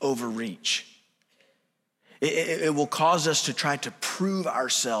to overreach. It will cause us to try to prove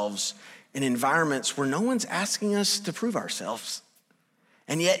ourselves in environments where no one's asking us to prove ourselves.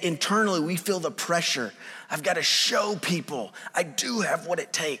 And yet internally we feel the pressure. I've got to show people I do have what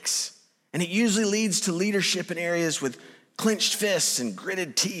it takes. And it usually leads to leadership in areas with clenched fists and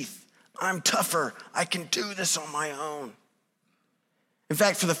gritted teeth. I'm tougher. I can do this on my own. In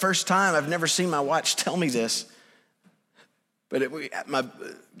fact, for the first time, I've never seen my watch tell me this, but my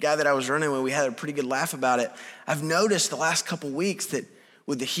guy that I was running with, we had a pretty good laugh about it. I've noticed the last couple weeks that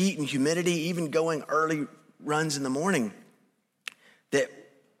with the heat and humidity, even going early runs in the morning, that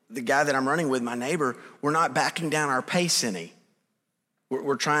the guy that I'm running with, my neighbor, we're not backing down our pace any.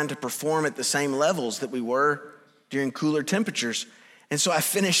 We're trying to perform at the same levels that we were during cooler temperatures. And so I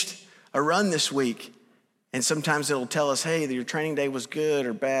finished a run this week, and sometimes it'll tell us, hey, your training day was good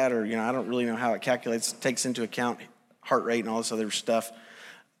or bad, or, I don't really know how it calculates, takes into account heart rate and all this other stuff.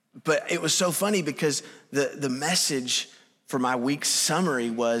 But it was so funny because the message for my week's summary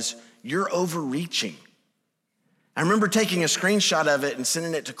was, you're overreaching. I remember taking a screenshot of it and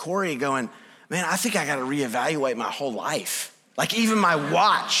sending it to Corey going, man, I think I got to reevaluate my whole life. Like even my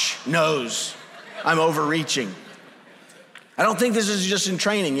watch knows I'm overreaching. I don't think this is just in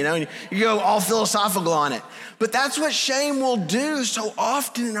training, you go all philosophical on it. But that's what shame will do so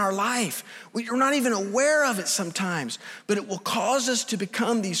often in our life. We're not even aware of it sometimes, but it will cause us to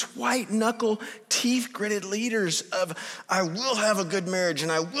become these white knuckle, teeth gritted leaders of, I will have a good marriage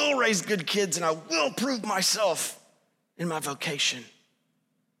and I will raise good kids and I will prove myself in my vocation.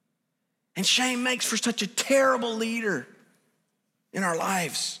 And shame makes for such a terrible leader in our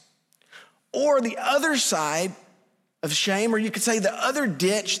lives. Or the other side of shame, or you could say the other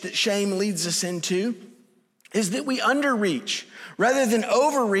ditch that shame leads us into, is that we underreach. Rather than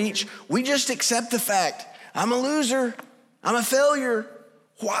overreach, we just accept the fact, I'm a loser, I'm a failure,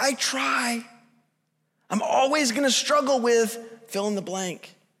 why try? I'm always gonna struggle with fill in the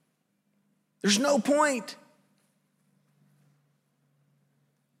blank. There's no point.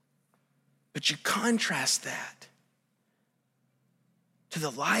 But you contrast that to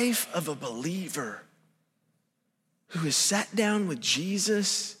the life of a believer who has sat down with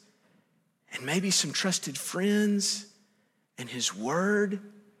Jesus and maybe some trusted friends and his word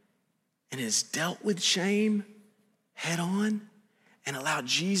and has dealt with shame head on and allowed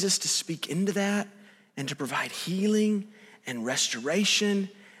Jesus to speak into that and to provide healing and restoration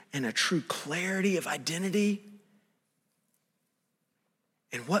and a true clarity of identity.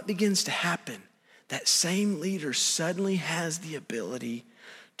 And what begins to happen? That same leader suddenly has the ability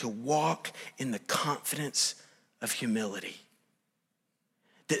to walk in the confidence of humility.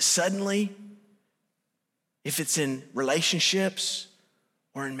 that suddenly, if it's in relationships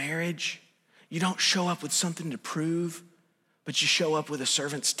or in marriage, you don't show up with something to prove, but you show up with a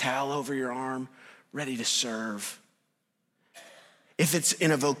servant's towel over your arm, ready to serve. If it's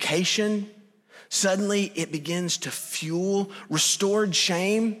in a vocation, suddenly it begins to fuel restored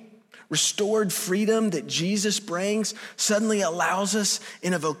shame, restored freedom that Jesus brings, suddenly allows us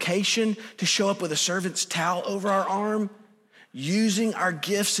in a vocation to show up with a servant's towel over our arm, using our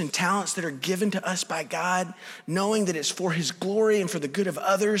gifts and talents that are given to us by God, knowing that it's for his glory and for the good of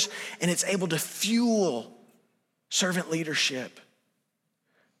others, and it's able to fuel servant leadership.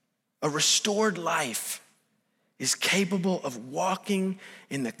 A restored life is capable of walking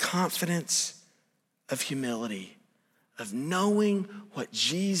in the confidence of humility, of knowing what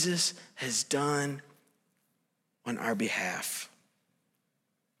Jesus has done on our behalf.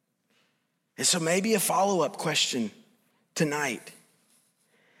 And so maybe a follow-up question tonight.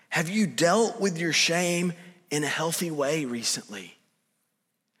 Have you dealt with your shame in a healthy way recently,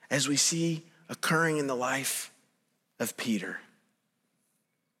 as we see occurring in the life of Peter?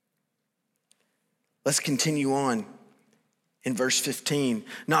 Let's continue on in verse 15.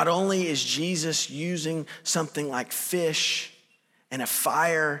 Not only is Jesus using something like fish and a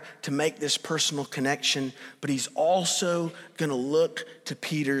fire to make this personal connection, but he's also going to look to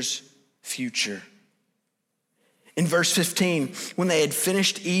Peter's future. In verse 15, when they had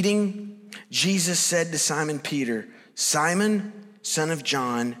finished eating, Jesus said to Simon Peter, "Simon, son of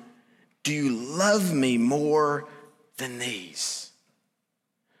John, do you love me more than these?"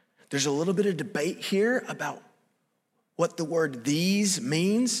 There's a little bit of debate here about what the word "these"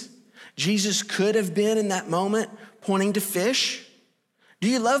 means. Jesus could have been in that moment pointing to fish. Do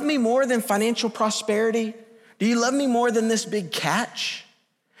you love me more than financial prosperity? Do you love me more than this big catch?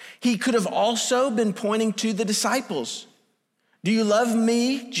 He could have also been pointing to the disciples. Do you love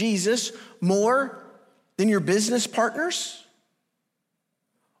me, Jesus, more than your business partners?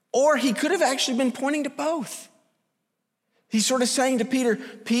 Or he could have actually been pointing to both. He's sort of saying to Peter,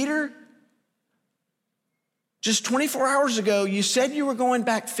 Peter, just 24 hours ago, you said you were going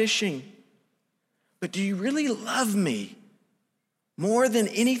back fishing, but do you really love me more than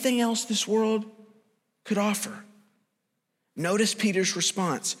anything else this world could offer? Notice Peter's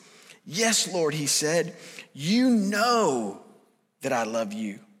response. "Yes, Lord," he said, "you know that I love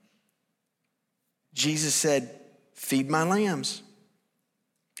you." Jesus said, "Feed my lambs."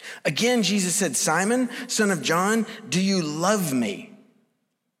 Again, Jesus said, "Simon, son of John, do you love me?"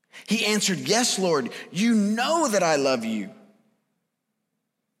 He answered, "Yes, Lord, you know that I love you."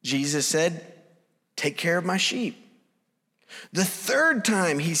 Jesus said, "Take care of my sheep." The third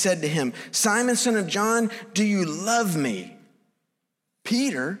time he said to him, "Simon, son of John, do you love me?"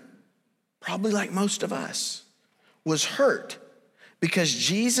 Peter, probably like most of us, was hurt because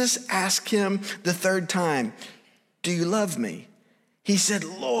Jesus asked him the third time, "Do you love me?" He said,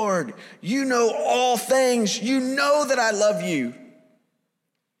 "Lord, you know all things. You know that I love you."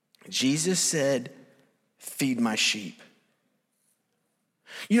 Jesus said, "Feed my sheep."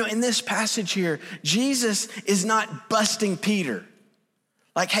 You know, in this passage here, Jesus is not busting Peter.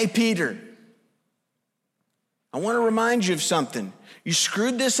 Like, "Hey, Peter, I want to remind you of something. You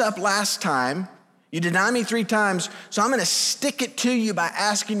screwed this up last time. You denied me 3 times, so I'm going to stick it to you by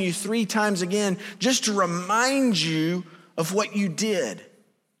asking you 3 times again just to remind you of what you did."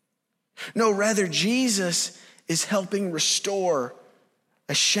 No, rather, Jesus is helping restore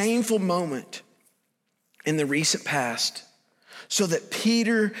a shameful moment in the recent past so that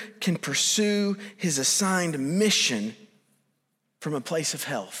Peter can pursue his assigned mission from a place of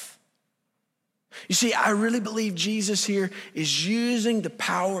health. You see, I really believe Jesus here is using the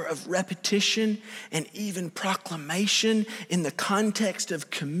power of repetition and even proclamation in the context of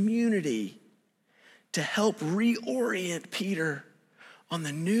community to help reorient Peter on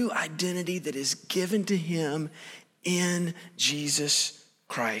the new identity that is given to him in Jesus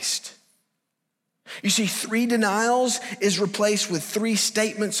Christ. You see, 3 denials is replaced with 3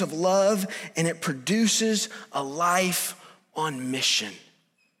 statements of love, and it produces a life on mission.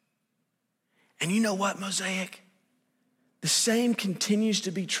 And you know what, Mosaic? The same continues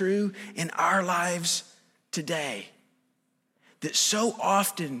to be true in our lives today. That so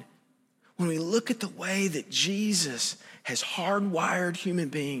often, when we look at the way that Jesus has hardwired human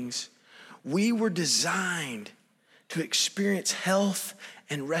beings, we were designed to experience health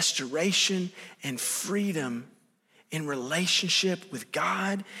and restoration and freedom in relationship with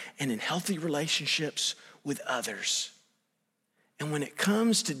God and in healthy relationships with others. And when it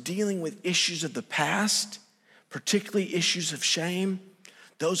comes to dealing with issues of the past, particularly issues of shame,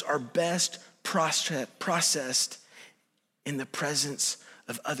 those are best processed in the presence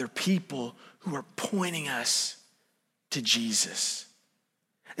of other people who are pointing us to Jesus.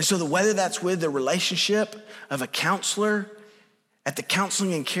 And so whether that's with the relationship of a counselor at the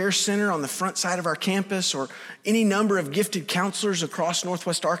Counseling and Care Center on the front side of our campus, or any number of gifted counselors across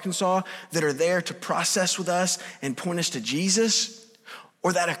Northwest Arkansas that are there to process with us and point us to Jesus,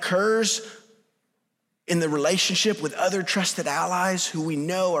 or that occurs in the relationship with other trusted allies who we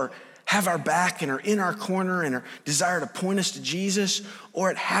know have our back and are in our corner and desire to point us to Jesus,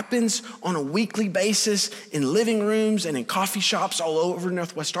 or it happens on a weekly basis in living rooms and in coffee shops all over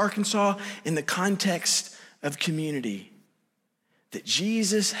Northwest Arkansas in the context of community, that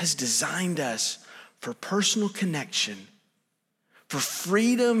Jesus has designed us for personal connection, for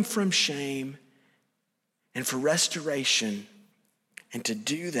freedom from shame, and for restoration, and to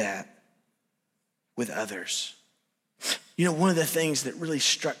do that with others. You know, one of the things that really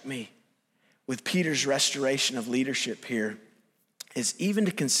struck me with Peter's restoration of leadership here is even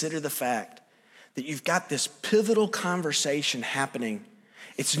to consider the fact that you've got this pivotal conversation happening.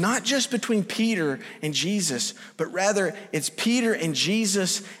 It's not just between Peter and Jesus, but rather it's Peter and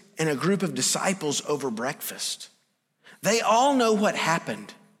Jesus and a group of disciples over breakfast. They all know what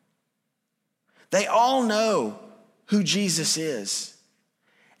happened. They all know who Jesus is.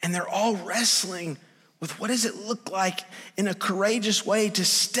 And they're all wrestling with what does it look like in a courageous way to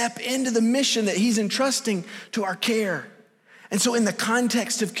step into the mission that he's entrusting to our care. And so in the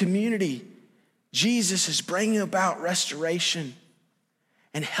context of community, Jesus is bringing about restoration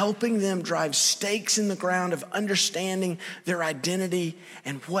and helping them drive stakes in the ground of understanding their identity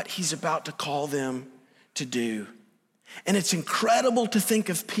and what he's about to call them to do. And it's incredible to think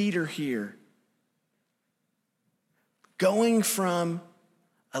of Peter here going from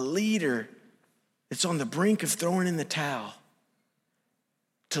a leader that's on the brink of throwing in the towel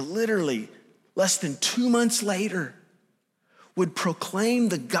to literally less than 2 months later would proclaim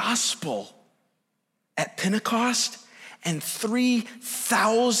the gospel at Pentecost, and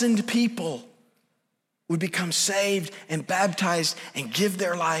 3,000 people would become saved and baptized and give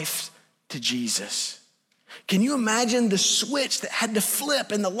their life to Jesus. Can you imagine the switch that had to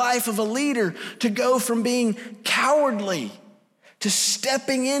flip in the life of a leader to go from being cowardly to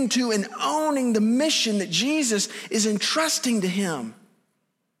stepping into and owning the mission that Jesus is entrusting to him?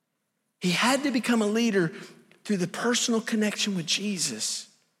 He had to become a leader through the personal connection with Jesus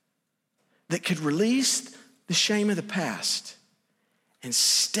that could release the shame of the past and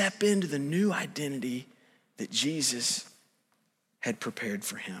step into the new identity that Jesus had prepared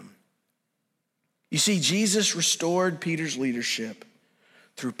for him. You see, Jesus restored Peter's leadership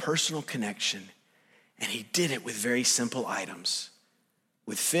through personal connection, and he did it with very simple items,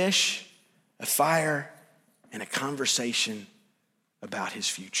 with fish, a fire, and a conversation about his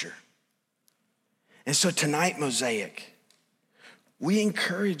future. And so tonight, Mosaic, we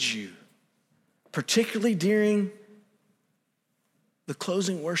encourage you, particularly during the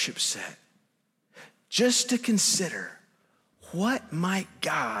closing worship set, just to consider, what might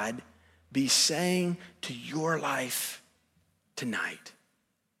God be saying to your life tonight?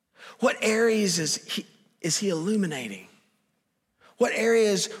 What areas is he illuminating? What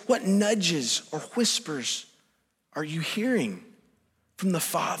areas, what nudges or whispers are you hearing from the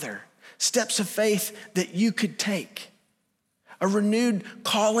Father? Steps of faith that you could take. A renewed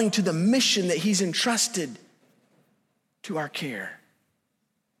calling to the mission that he's entrusted to our care.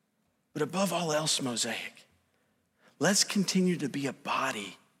 But above all else, Mosaic, let's continue to be a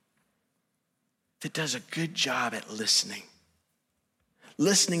body that does a good job at listening.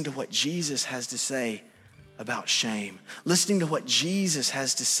 Listening to what Jesus has to say about shame. Listening to what Jesus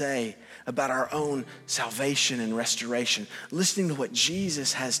has to say about our own salvation and restoration. Listening to what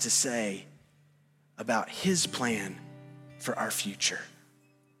Jesus has to say about his plan for our future.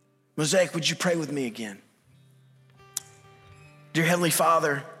 Mosaic, would you pray with me again? Dear Heavenly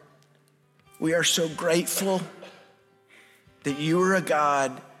Father, we are so grateful that you are a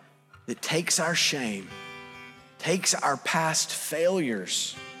God that takes our shame, takes our past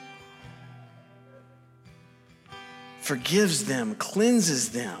failures, forgives them, cleanses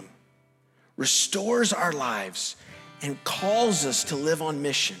them, restores our lives, and calls us to live on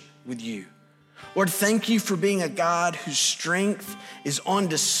mission with you. Lord, thank you for being a God whose strength is on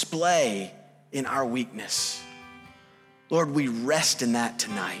display in our weakness. Lord, we rest in that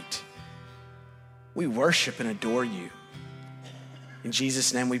tonight. We worship and adore you. In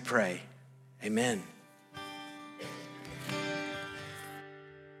Jesus' name we pray, amen.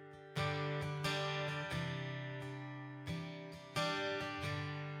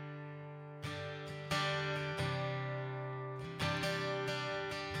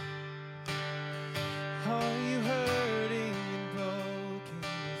 Are you hurting and broken?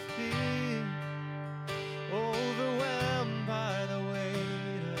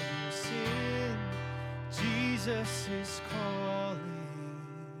 Jesus is calling.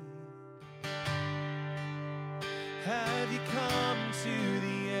 Have you come to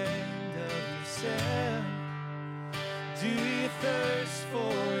the end of yourself? Do you thirst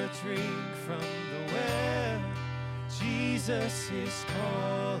for a drink from the well? Jesus is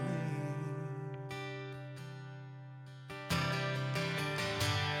calling.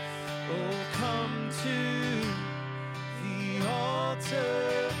 Oh, come to the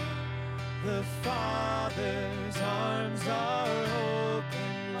altar. The Father's arms are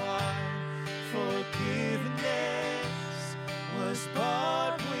open wide. Forgiveness was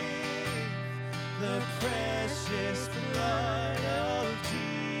bought with the precious blood of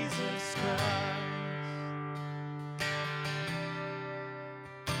Jesus Christ.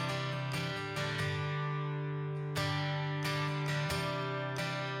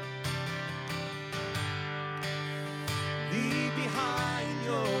 Leave behind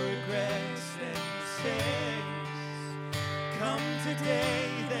your regrets and mistakes. Come today,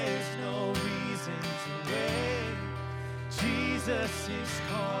 there's no reason to wait. Jesus is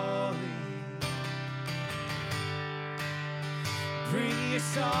calling. Bring your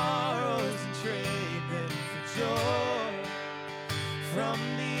sorrows and trade them for joy. From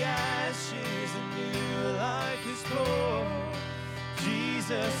the ashes a new life is born.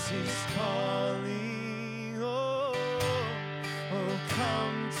 Jesus is calling. Oh,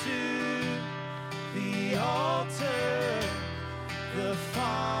 come to the altar. The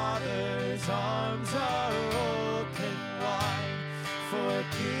Father's arms are open wide.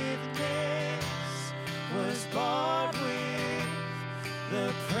 Forgiveness was bought with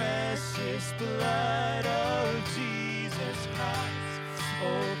the precious blood of Jesus Christ.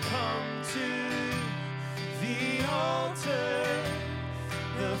 Oh, come to the altar.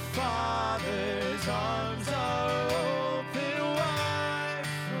 The Father's arms are open wide.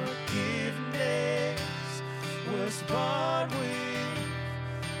 Forgiveness was bought with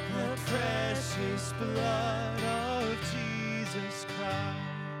the precious blood of Jesus Christ.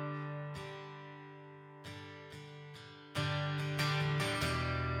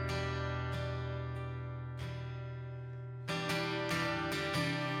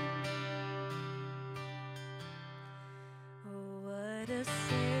 Oh, what a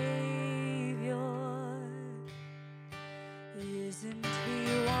Savior, isn't He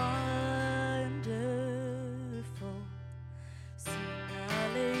wonderful? Sing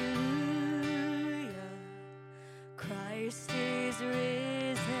hallelujah, Christ is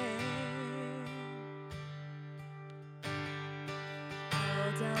risen. Bow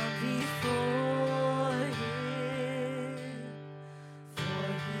down before Him, for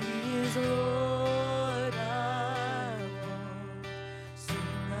He is Lord of all.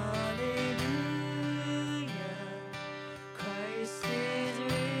 Sing hallelujah, Christ is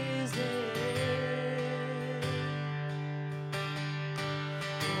risen.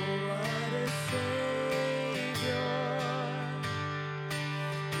 Oh, what a Savior,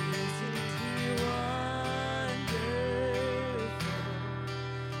 isn't He wonderful?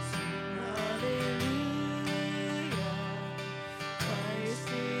 Sing hallelujah, Christ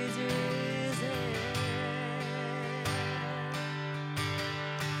is risen.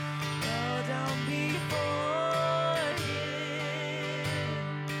 Bow down before Him,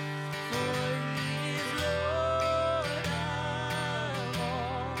 for He is Lord of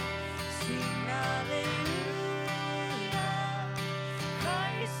all. Sing hallelujah,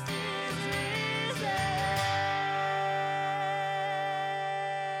 Christ is risen.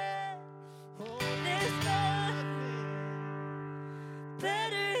 Oh, there's nothing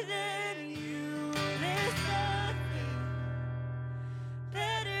better than You. There's nothing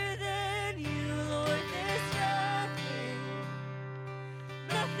better than You, Lord. There's nothing.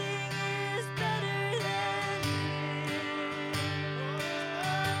 Nothing is better than You.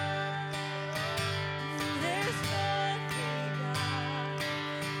 There's nothing, God,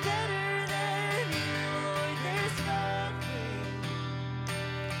 better than You, Lord. There's nothing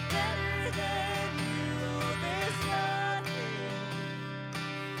better than You. There's nothing.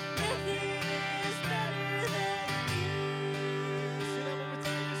 Nothing is better than You. Say that one more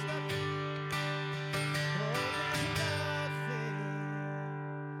time, there's nothing. Oh, there's nothing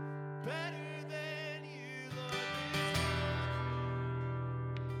better than You, Lord. There's nothing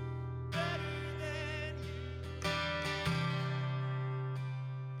better than You.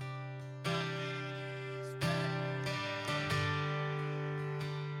 Nothing is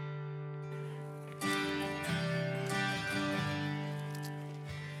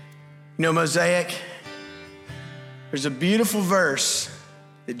You know, Mosaic, there's a beautiful verse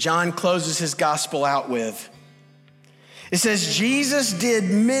that John closes his gospel out with. It says, Jesus did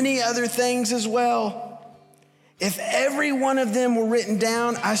many other things as well. If every one of them were written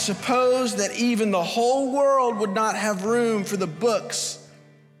down, I suppose that even the whole world would not have room for the books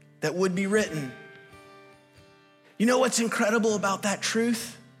that would be written. You know what's incredible about that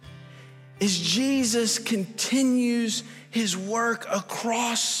truth? Is Jesus continues his work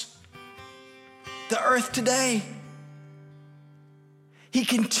across the earth today. He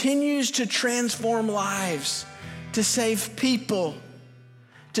continues to transform lives, to save people,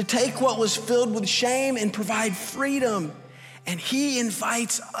 to take what was filled with shame and provide freedom. And he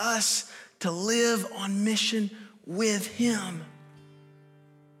invites us to live on mission with him.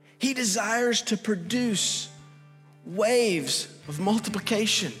 He desires to produce waves of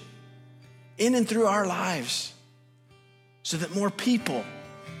multiplication in and through our lives so that more people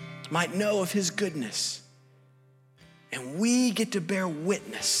might know of his goodness. And we get to bear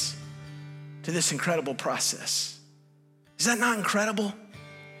witness to this incredible process. Is that not incredible?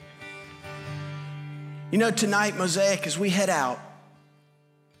 You know, tonight, Mosaic, as we head out,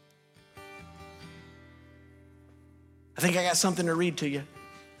 I think I got something to read to you.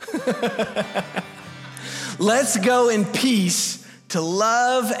 Let's go in peace to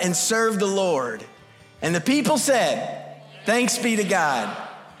love and serve the Lord. And the people said, thanks be to God.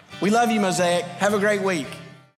 We love you, Mosaic. Have a great week.